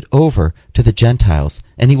handed over to the Gentiles,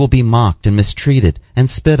 and he will be mocked and mistreated and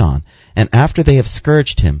spit on. And after they have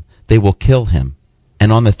scourged him, they will kill him.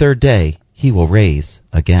 And on the third day he will raise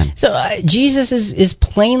again. So Jesus is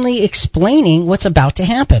plainly explaining what's about to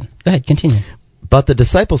happen. Go ahead, continue. But the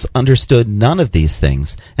disciples understood none of these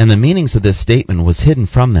things, and the meanings of this statement was hidden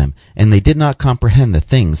from them, and they did not comprehend the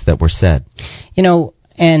things that were said. And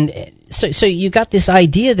so you got this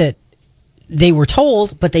idea that they were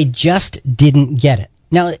told, but they just didn't get it.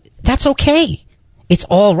 Now, that's okay. It's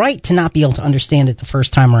all right to not be able to understand it the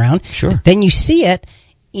first time around. Sure. Then you see it,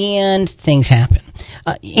 and things happen.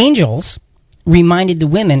 Angels reminded the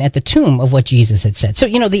women at the tomb of what Jesus had said. So,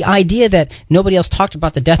 the idea that nobody else talked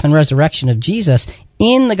about the death and resurrection of Jesus,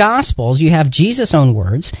 in the Gospels, you have Jesus' own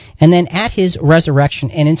words, and then at his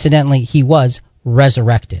resurrection, and incidentally, he was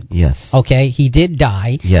resurrected. Yes. Okay, he did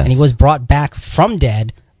die, yes, and he was brought back from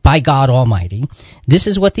dead by God Almighty. This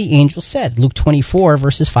is what the angel said, Luke 24,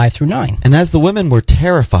 verses 5-9. And as the women were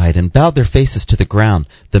terrified and bowed their faces to the ground,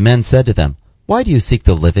 the men said to them, Why do you seek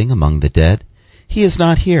the living among the dead? He is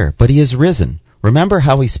not here, but he is risen. Remember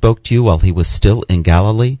how he spoke to you while he was still in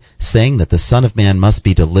Galilee, saying that the Son of Man must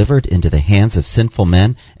be delivered into the hands of sinful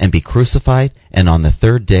men and be crucified, and on the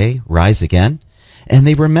third day rise again? And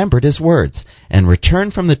they remembered his words, and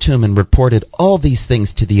returned from the tomb and reported all these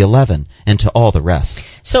things to the 11 and to all the rest.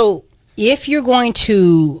 So, if you're going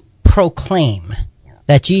to proclaim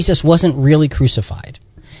that Jesus wasn't really crucified,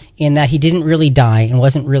 in that he didn't really die and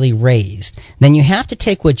wasn't really raised, then you have to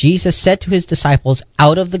take what Jesus said to his disciples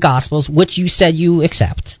out of the Gospels, which you said you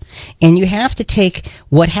accept, and you have to take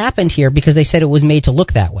what happened here because they said it was made to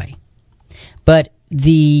look that way. But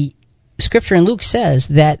the Scripture in Luke says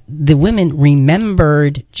that the women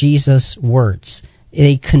remembered Jesus' words.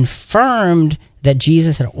 They confirmed that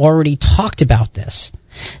Jesus had already talked about this.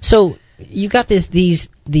 So you got these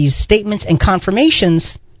statements and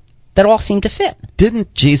confirmations that all seem to fit.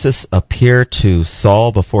 Didn't Jesus appear to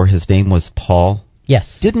Saul before his name was Paul?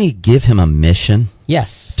 Yes. Didn't he give him a mission?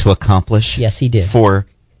 Yes. To accomplish? Yes, he did. For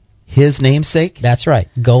his name's sake? That's right.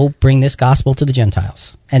 Go bring this gospel to the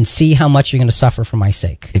Gentiles and see how much you're going to suffer for my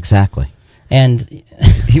sake. Exactly. And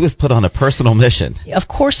he was put on a personal mission. Of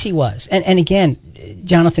course he was. And again,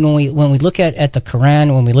 Jonathan, when we look at the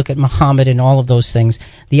Quran, when we look at Muhammad and all of those things,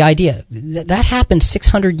 the idea that happened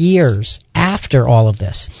 600 years after all of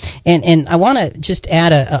this. And I want to just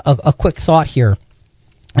add a quick thought here,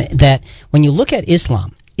 that when you look at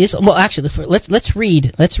Islam, well, actually, let's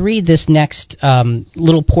read this next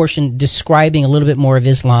little portion describing a little bit more of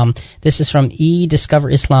Islam. This is from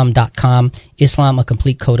ediscoverislam.com, Islam, a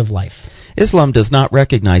Complete Code of Life. Islam does not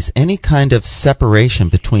recognize any kind of separation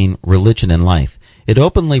between religion and life. It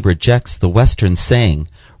openly rejects the Western saying,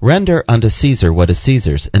 "Render unto Caesar what is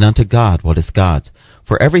Caesar's, and unto God what is God's."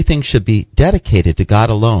 for everything should be dedicated to God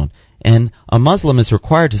alone, and a Muslim is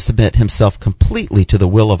required to submit himself completely to the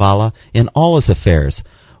will of Allah in all his affairs.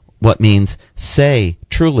 What means, say,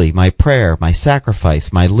 truly, my prayer, my sacrifice,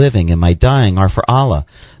 my living, and my dying are for Allah,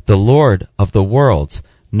 the Lord of the worlds.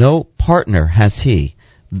 No partner has He.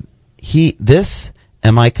 This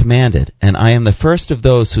am I commanded, and I am the first of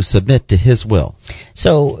those who submit to His will.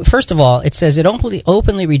 So, first of all, it says it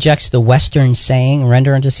openly rejects the Western saying,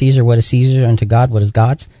 render unto Caesar what is Caesar's, unto God what is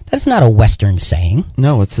God's. That's not a Western saying.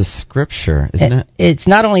 No, it's a scripture, isn't it? It's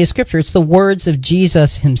not only a scripture, it's the words of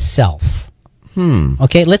Jesus Himself.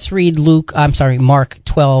 Okay, let's read Mark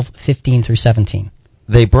 12:15 through 17.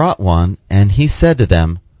 They brought one, and he said to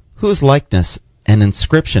them, whose likeness and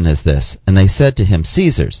inscription is this? And they said to him,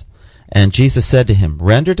 Caesar's. And Jesus said to him,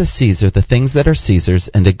 render to Caesar the things that are Caesar's,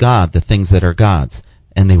 and to God the things that are God's.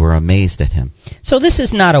 And they were amazed at him. So this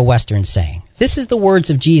is not a Western saying. This is the words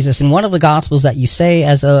of Jesus in one of the Gospels that you say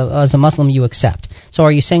as a Muslim you accept. So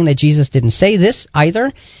are you saying that Jesus didn't say this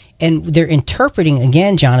either? And they're interpreting,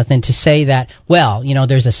 again, Jonathan, to say that, well,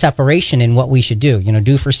 there's a separation in what we should do.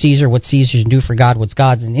 Do for Caesar what Caesar and do for God what's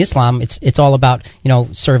God's. In Islam, it's all about,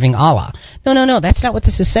 serving Allah. No, that's not what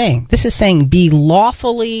this is saying. This is saying be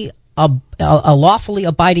lawfully a lawfully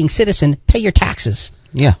abiding citizen, pay your taxes.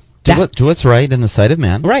 Yeah, do what's right in the sight of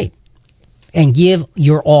man. Right. And give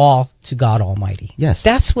your all to God Almighty. Yes.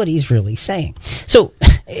 That's what he's really saying. So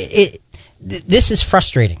this is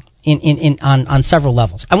frustrating. On several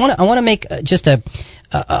levels. I want to make just a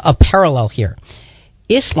parallel here.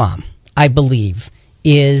 Islam, I believe,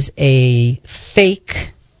 is a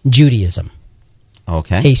fake Judaism.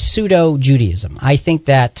 Okay. A pseudo-Judaism. I think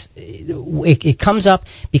that it comes up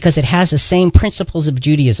because it has the same principles of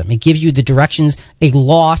Judaism. It gives you the directions, a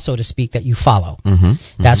law, so to speak, that you follow.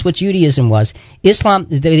 That's what Judaism was. Islam,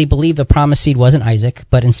 they believe the promised seed wasn't Isaac,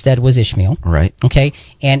 but instead was Ishmael. Right. Okay?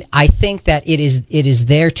 And I think that it is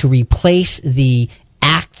there to replace the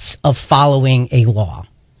acts of following a law.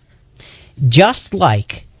 Just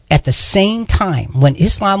like at the same time when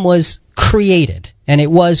Islam was created, and it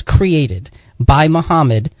was created by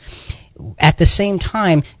Muhammad, at the same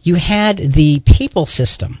time, you had the papal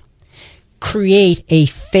system create a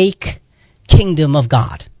fake kingdom of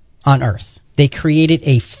God on earth. They created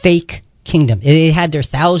a fake kingdom. They had their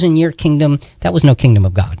 1,000-year kingdom. That was no kingdom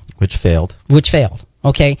of God. Which failed.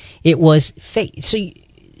 Okay? It was fake. So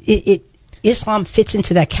Islam fits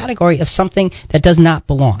into that category of something that does not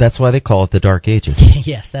belong. That's why they call it the Dark Ages.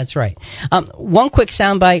 Yes, that's right. One quick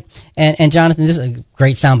soundbite, and Jonathan, this is a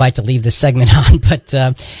great soundbite to leave this segment on, but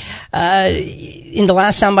in the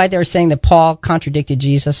last soundbite they were saying that Paul contradicted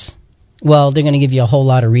Jesus. Well, they're going to give you a whole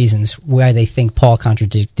lot of reasons why they think Paul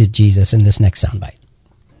contradicted Jesus in this next soundbite.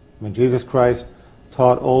 When Jesus Christ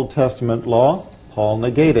taught Old Testament law, Paul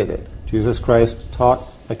negated it. Jesus Christ taught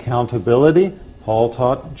accountability, Paul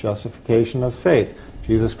taught justification of faith.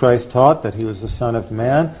 Jesus Christ taught that He was the Son of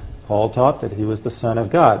Man. Paul taught that He was the Son of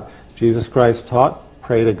God. Jesus Christ taught,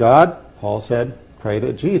 pray to God. Paul said, pray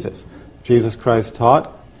to Jesus. Jesus Christ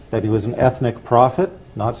taught that He was an ethnic prophet,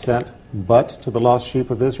 not sent but to the lost sheep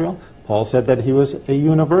of Israel. Paul said that He was a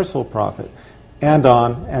universal prophet. And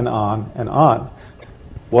on and on and on.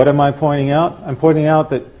 What am I pointing out? I'm pointing out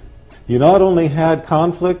that you not only had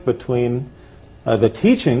conflict between the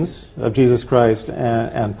teachings of Jesus Christ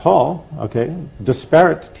and Paul,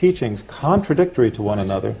 disparate teachings, contradictory to one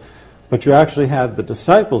another, but you actually had the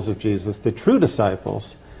disciples of Jesus, the true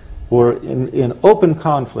disciples, who were in open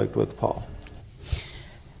conflict with Paul.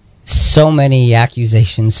 So many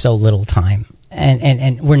accusations, so little time.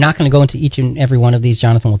 And we're not going to go into each and every one of these,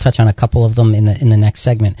 Jonathan. We'll touch on a couple of them in the next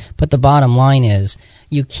segment. But the bottom line is,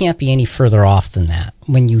 you can't be any further off than that.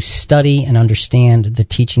 When you study and understand the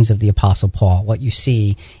teachings of the Apostle Paul, what you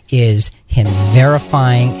see is him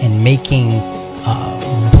verifying and making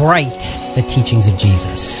bright the teachings of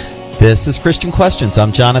Jesus. This is Christian Questions.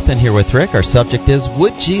 I'm Jonathan here with Rick. Our subject is,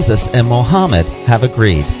 would Jesus and Muhammad have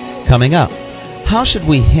agreed? Coming up, how should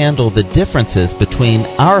we handle the differences between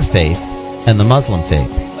our faith and the Muslim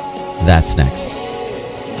faith? That's next.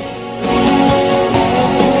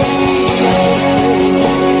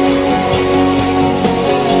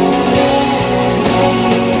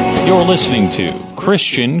 You're listening to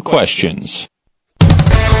Christian Questions.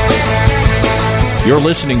 You're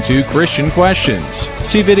listening to Christian Questions.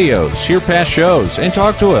 See videos, hear past shows, and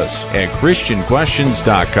talk to us at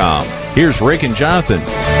ChristianQuestions.com. Here's Rick and Jonathan.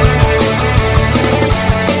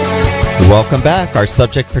 Welcome back. Our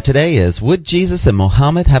subject for today is, would Jesus and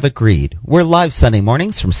Muhammad have agreed? We're live Sunday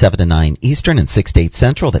mornings from 7 to 9 Eastern and 6 to 8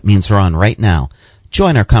 Central. That means we're on right now.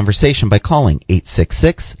 Join our conversation by calling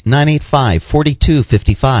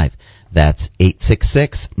 866-985-4255. That's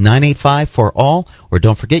 866-985-4ALL, or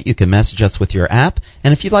don't forget you can message us with your app,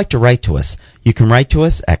 and if you'd like to write to us, you can write to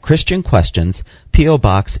us at Christian Questions, P.O.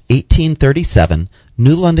 Box 1837,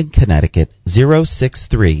 New London, Connecticut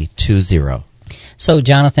 06320. So,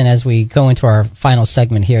 Jonathan, as we go into our final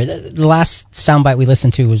segment here, the last soundbite we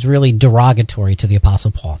listened to was really derogatory to the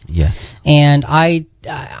Apostle Paul. Yes. And I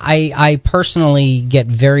personally get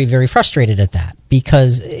very, very frustrated at that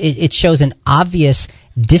because it shows an obvious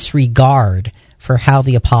disregard for how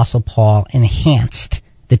the Apostle Paul enhanced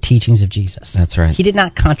the teachings of Jesus. That's right. He did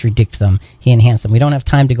not contradict them. He enhanced them. We don't have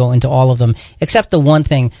time to go into all of them, except the one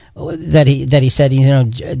thing that he said.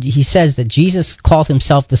 He says that Jesus called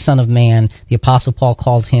himself the Son of Man. The Apostle Paul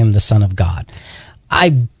called him the Son of God.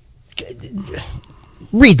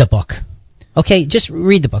 Read the book. Okay, just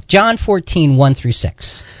read the book. John 14,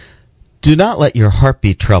 1-6. Do not let your heart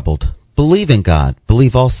be troubled. Believe in God.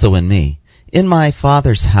 Believe also in me. In my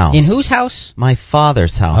Father's house. In whose house? My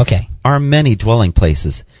Father's house. Okay. Are many dwelling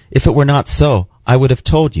places. If it were not so, I would have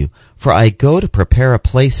told you, for I go to prepare a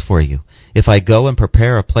place for you. If I go and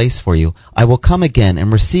prepare a place for you, I will come again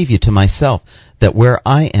and receive you to myself, that where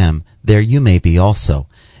I am, there you may be also.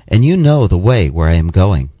 And you know the way where I am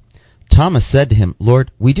going. Thomas said to him,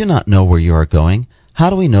 Lord, we do not know where you are going. How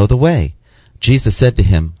do we know the way? Jesus said to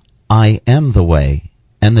him, I am the way,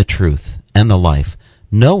 and the truth, and the life.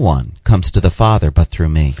 No one comes to the Father but through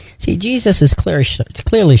me. See, Jesus is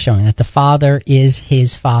clearly showing that the Father is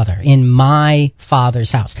his Father, in my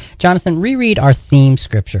Father's house. Jonathan, reread our theme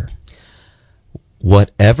scripture.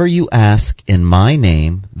 Whatever you ask in my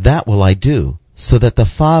name, that will I do, so that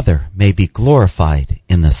the Father may be glorified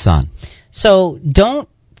in the Son. So don't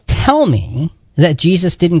tell me that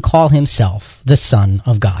Jesus didn't call himself the Son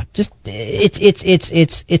of God. Just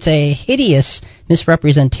it's a hideous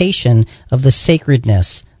misrepresentation of the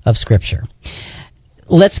sacredness of Scripture.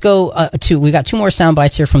 Let's go we got two more sound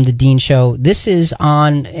bites here from the Dean Show. This is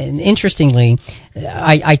on, and interestingly,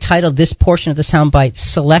 I titled this portion of the sound bite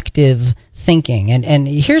Selective Thinking. And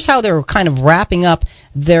here's how they're kind of wrapping up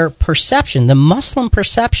their perception, the Muslim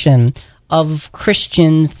perception of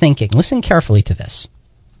Christian thinking. Listen carefully to this.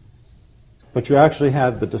 But you actually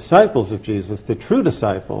had the disciples of Jesus, the true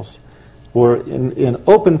disciples, were in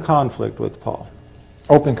open conflict with Paul.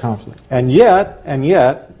 Open conflict. And yet,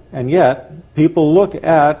 people look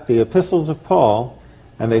at the epistles of Paul,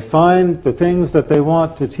 and they find the things that they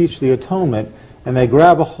want to teach the atonement, and they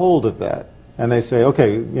grab a hold of that. And they say,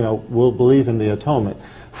 okay, we'll believe in the atonement.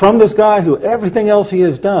 From this guy who everything else he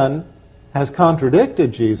has done has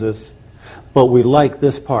contradicted Jesus, but we like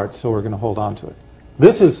this part, so we're going to hold on to it.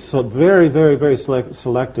 This is very, very, very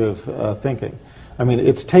selective thinking. I mean,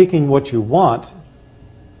 it's taking what you want.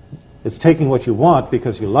 It's taking what you want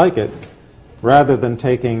because you like it, rather than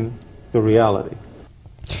taking the reality.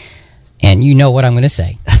 And you know what I'm going to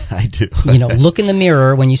say. I do. Look in the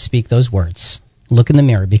mirror when you speak those words. Look in the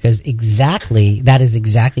mirror, because that is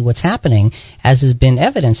exactly what's happening, as has been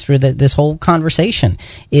evidenced through this whole conversation,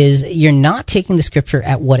 is you're not taking the Scripture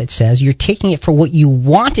at what it says. You're taking it for what you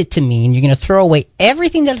want it to mean. You're going to throw away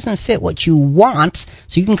everything that doesn't fit what you want,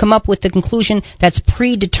 so you can come up with the conclusion that's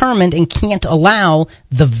predetermined and can't allow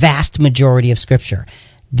the vast majority of Scripture.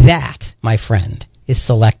 That, my friend, is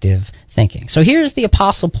selective thinking. So here's the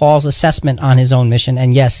Apostle Paul's assessment on his own mission,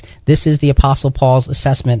 and yes, this is the Apostle Paul's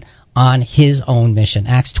assessment on his own mission.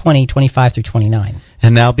 Acts 20, 25-29.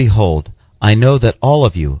 And now behold, I know that all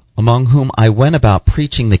of you, among whom I went about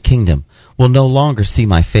preaching the kingdom, will no longer see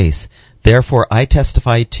my face. Therefore I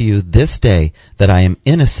testify to you this day that I am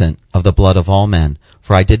innocent of the blood of all men,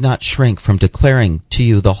 for I did not shrink from declaring to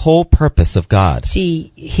you the whole purpose of God.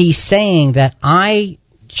 See, he's saying that I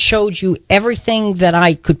showed you everything that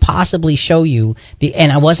I could possibly show you,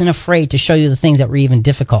 and I wasn't afraid to show you the things that were even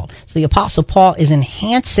difficult. So the Apostle Paul is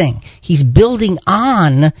enhancing. He's building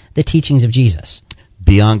on the teachings of Jesus.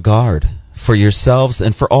 Be on guard for yourselves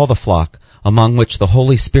and for all the flock, among which the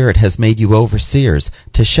Holy Spirit has made you overseers,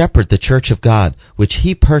 to shepherd the church of God, which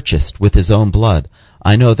he purchased with his own blood.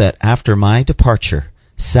 I know that after my departure,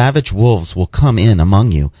 savage wolves will come in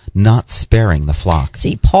among you, not sparing the flock.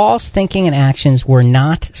 See, Paul's thinking and actions were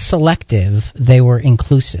not selective, they were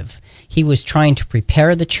inclusive. He was trying to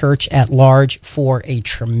prepare the church at large for a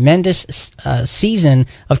tremendous season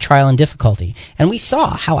of trial and difficulty. And we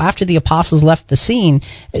saw how after the apostles left the scene,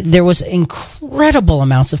 there was incredible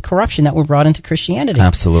amounts of corruption that were brought into Christianity.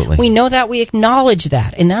 Absolutely. We know that, we acknowledge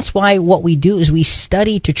that. And that's why what we do is we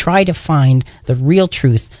study to try to find the real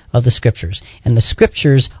truth of the Scriptures. And the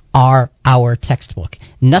Scriptures are our textbook.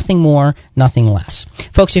 Nothing more, nothing less.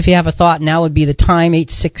 Folks, if you have a thought, now would be the time.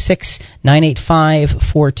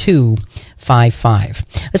 866-985-4255. 5:5.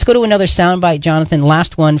 Let's go to another soundbite, Jonathan.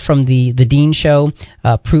 Last one from the Dean Show,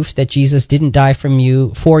 proof that Jesus didn't die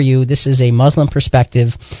for you. This is a Muslim perspective,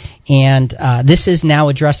 and this is now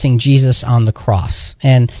addressing Jesus on the cross.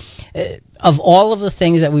 And of all of the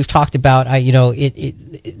things that we've talked about,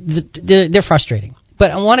 they're frustrating. But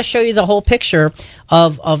I want to show you the whole picture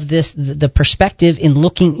of this, the perspective in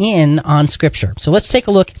looking in on Scripture. So let's take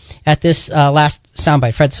a look at this last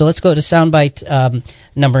soundbite, Fred. So let's go to soundbite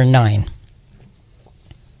number 9.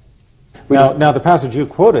 Now the passage you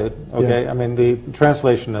quoted, okay, Yeah. I mean, the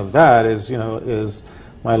translation of that is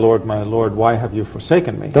my Lord, why have you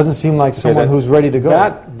forsaken me? Doesn't seem like someone who's ready to go.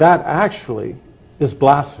 That actually is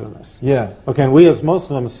blasphemous. Yeah. Okay, and we as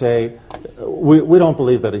Muslims say, we don't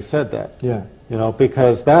believe that he said that. Yeah.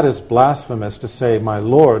 Because that is blasphemous to say, my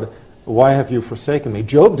Lord, why have you forsaken me?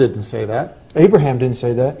 Job didn't say that. Abraham didn't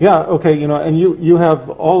say that. Yeah, okay, and you have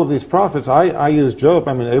all of these prophets. I use Job.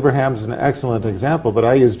 I mean, Abraham's an excellent example, but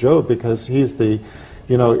I use Job because he's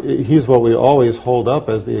he's what we always hold up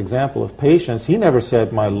as the example of patience. He never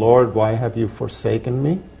said, my Lord, why have you forsaken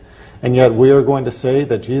me? And yet we are going to say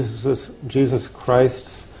that Jesus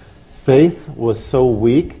Christ's faith was so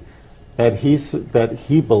weak that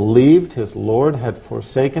he believed his Lord had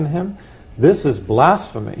forsaken him. This is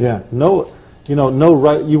blasphemy. Yeah. No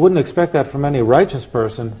right. You wouldn't expect that from any righteous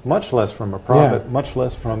person, much less from a prophet, much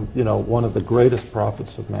less from one of the greatest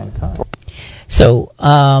prophets of mankind. So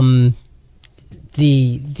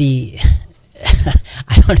the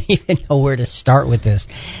I don't even know where to start with this,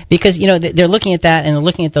 because they're looking at that and they're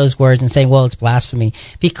looking at those words and saying, well, it's blasphemy,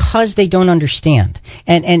 because they don't understand.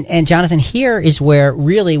 And Jonathan, here is where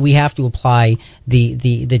really we have to apply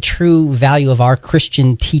the true value of our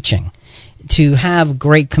Christian teaching, to have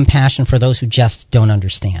great compassion for those who just don't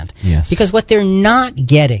understand. Yes. Because what they're not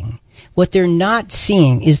getting, what they're not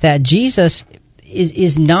seeing, is that Jesus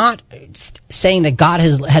is not saying that God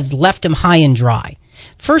has left him high and dry.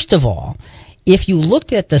 First of all, if you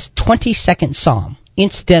looked at this 22nd Psalm,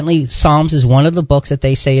 incidentally, Psalms is one of the books that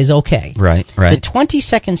they say is okay. Right. The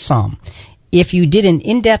 22nd Psalm, if you did an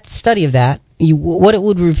in-depth study of that, what it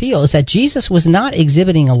would reveal is that Jesus was not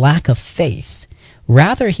exhibiting a lack of faith.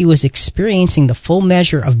 Rather, he was experiencing the full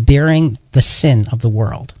measure of bearing the sin of the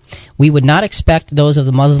world. We would not expect those of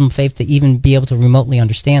the Muslim faith to even be able to remotely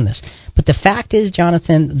understand this. But the fact is,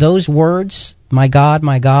 Jonathan, those words, my God,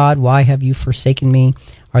 why have you forsaken me,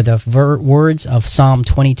 are the words of Psalm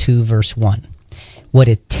 22, verse 1. What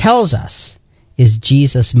it tells us is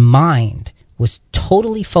Jesus' mind was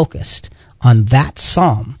totally focused on that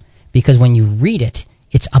psalm, because when you read it,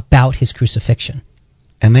 it's about his crucifixion.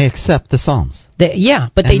 And they accept the Psalms. It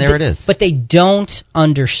is. But they don't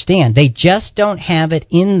understand. They just don't have it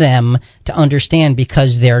in them to understand,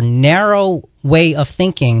 because their narrow way of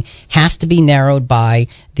thinking has to be narrowed by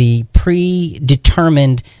the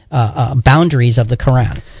predetermined boundaries of the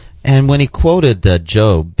Quran. And when he quoted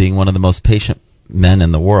Job being one of the most patient men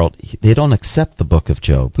in the world, they don't accept the book of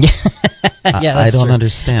Job. I don't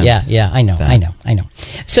understand. Yeah, I know.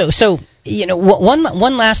 So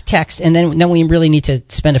one last text, and then we really need to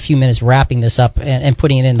spend a few minutes wrapping this up and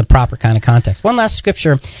putting it in the proper kind of context. One last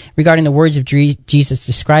scripture regarding the words of Jesus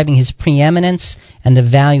describing his preeminence and the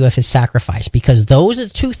value of his sacrifice, because those are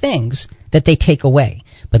the two things that they take away.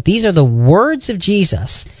 But these are the words of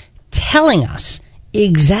Jesus telling us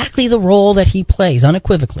exactly the role that he plays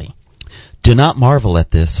unequivocally. Do not marvel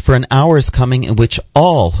at this, for an hour is coming in which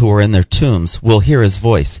all who are in their tombs will hear his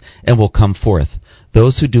voice and will come forth.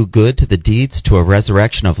 Those who do good to the deeds to a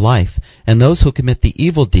resurrection of life, and those who commit the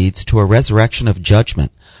evil deeds to a resurrection of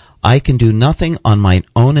judgment. I can do nothing on my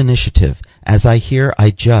own initiative. As I hear,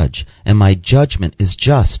 I judge, and my judgment is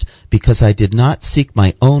just, because I did not seek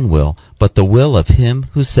my own will, but the will of him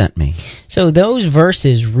who sent me. So those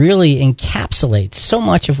verses really encapsulate so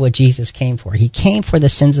much of what Jesus came for. He came for the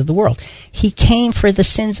sins of the world. He came for the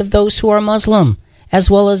sins of those who are Muslim, as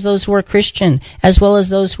well as those who are Christian, as well as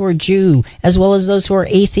those who are Jew, as well as those who are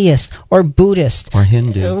atheist or Buddhist or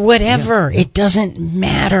Hindu, whatever. Yeah. It doesn't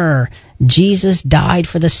matter. Jesus died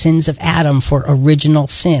for the sins of Adam, for original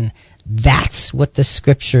sin. That's what the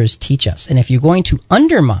scriptures teach us. And if you're going to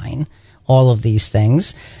undermine all of these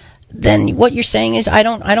things, then what you're saying is I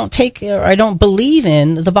don't believe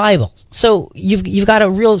in the Bible. So you've got a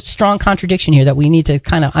real strong contradiction here that we need to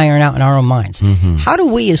kind of iron out in our own minds. Mm-hmm. How do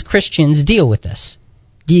we as Christians deal with this?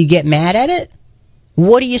 Do you get mad at it?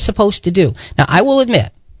 What are you supposed to do? Now, I will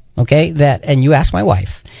admit, okay, that, and you ask my wife,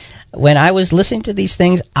 when I was listening to these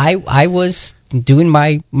things, I was doing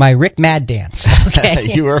my Rick Mad dance.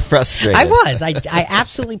 Okay? You were frustrated. I was. I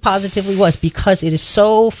absolutely positively was, because it is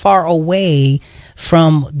so far away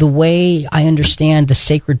from the way I understand the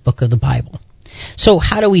sacred book of the Bible. So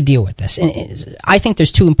how do we deal with this? And I think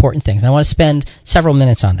there's two important things. I want to spend several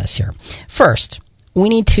minutes on this here. First, we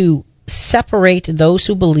need to separate those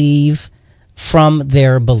who believe from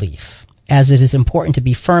their belief, as it is important to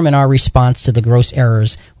be firm in our response to the gross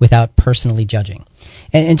errors without personally judging.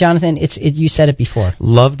 And Jonathan, you said it before.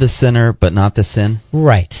 Love the sinner, but not the sin.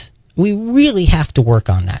 Right. We really have to work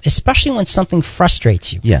on that, especially when something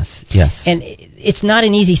frustrates you. Yes. And it's not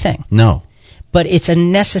an easy thing. No. But it's a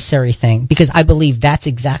necessary thing, because I believe that's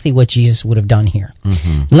exactly what Jesus would have done here.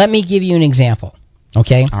 Mm-hmm. Let me give you an example,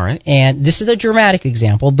 okay? All right. And this is a dramatic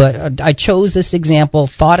example, but I chose this example,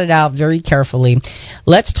 thought it out very carefully.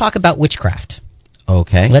 Let's talk about witchcraft.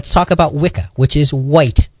 Okay. Let's talk about Wicca, which is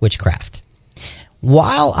white witchcraft.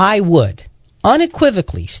 While I would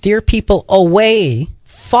unequivocally steer people away,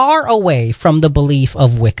 far away from the belief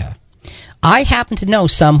of Wicca, I happen to know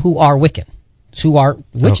some who are Wiccan, who are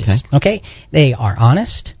witches. Okay? They are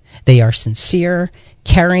honest, they are sincere,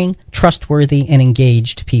 caring, trustworthy, and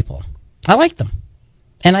engaged people. I like them.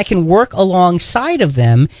 And I can work alongside of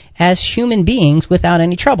them as human beings without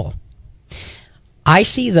any trouble. I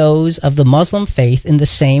see those of the Muslim faith in the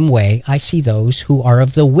same way I see those who are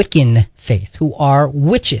of the Wiccan faith, who are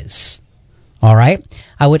witches. All right?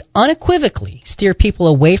 I would unequivocally steer people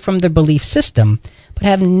away from their belief system, but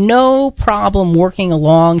have no problem working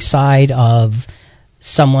alongside of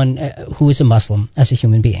someone who is a Muslim as a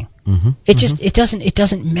human being. Mm-hmm. It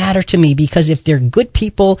doesn't matter to me, because if they're good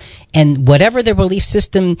people and whatever their belief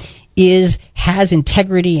system is has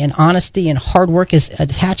integrity and honesty and hard work is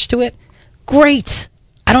attached to it, great.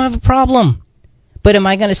 I don't have a problem. But am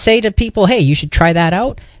I going to say to people, hey, you should try that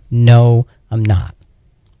out? No, I'm not.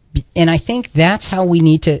 And I think that's how we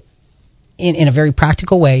need to, in a very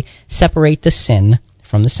practical way, separate the sin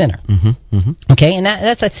from the sinner. Mm-hmm. Mm-hmm. Okay, and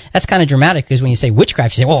that's kind of dramatic, because when you say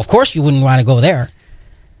witchcraft, you say, well, of course you wouldn't want to go there.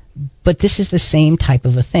 But this is the same type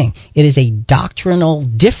of a thing. It is a doctrinal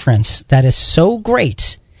difference that is so great,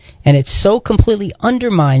 and it so completely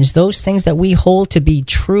undermines those things that we hold to be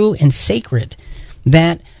true and sacred,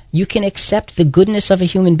 that you can accept the goodness of a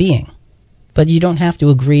human being, but you don't have to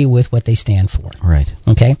agree with what they stand for. Right.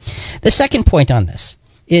 Okay? The second point on this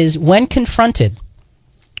is, when confronted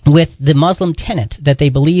with the Muslim tenet that they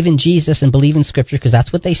believe in Jesus and believe in Scripture, because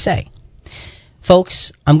that's what they say,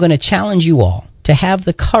 folks, I'm going to challenge you all to have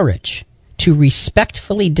the courage to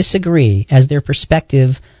respectfully disagree, as their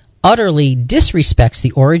perspective utterly disrespects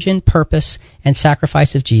the origin, purpose, and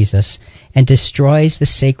sacrifice of Jesus and destroys the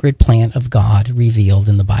sacred plan of God revealed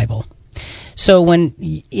in the Bible. So when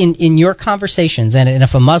in your conversations, and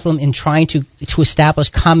if a Muslim in trying to establish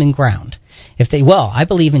common ground, if they, well, I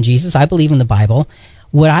believe in Jesus, I believe in the Bible,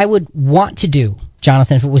 what I would want to do,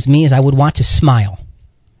 Jonathan, if it was me, is I would want to smile.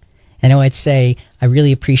 And I would say, I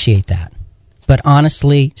really appreciate that. But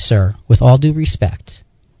honestly, sir, with all due respect,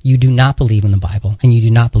 you do not believe in the Bible, and you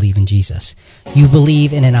do not believe in Jesus. You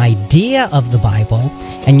believe in an idea of the Bible,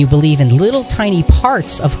 and you believe in little tiny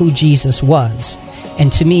parts of who Jesus was.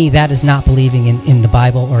 And to me, that is not believing in the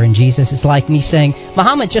Bible or in Jesus. It's like me saying,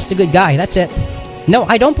 Muhammad's just a good guy, that's it. No,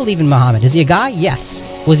 I don't believe in Muhammad. Is he a guy? Yes.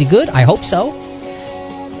 Was he good? I hope so.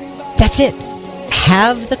 That's it.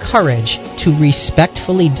 Have the courage to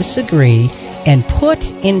respectfully disagree and put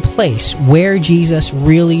in place where Jesus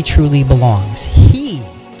really truly belongs. He,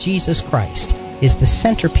 Jesus Christ, is the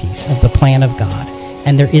centerpiece of the plan of God,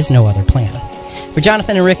 and there is no other plan. For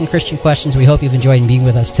Jonathan and Rick and Christian Questions, we hope you've enjoyed being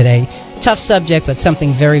with us today. Tough subject, but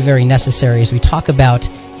something very, very necessary as we talk about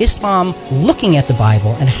Islam looking at the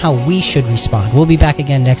Bible and how we should respond. We'll be back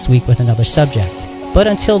again next week with another subject. But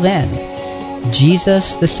until then,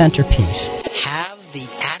 Jesus the centerpiece. Have the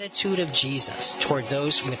attitude of Jesus toward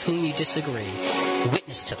those with whom you disagree.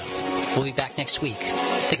 Witness to them. We'll be back next week.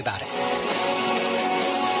 Think about it.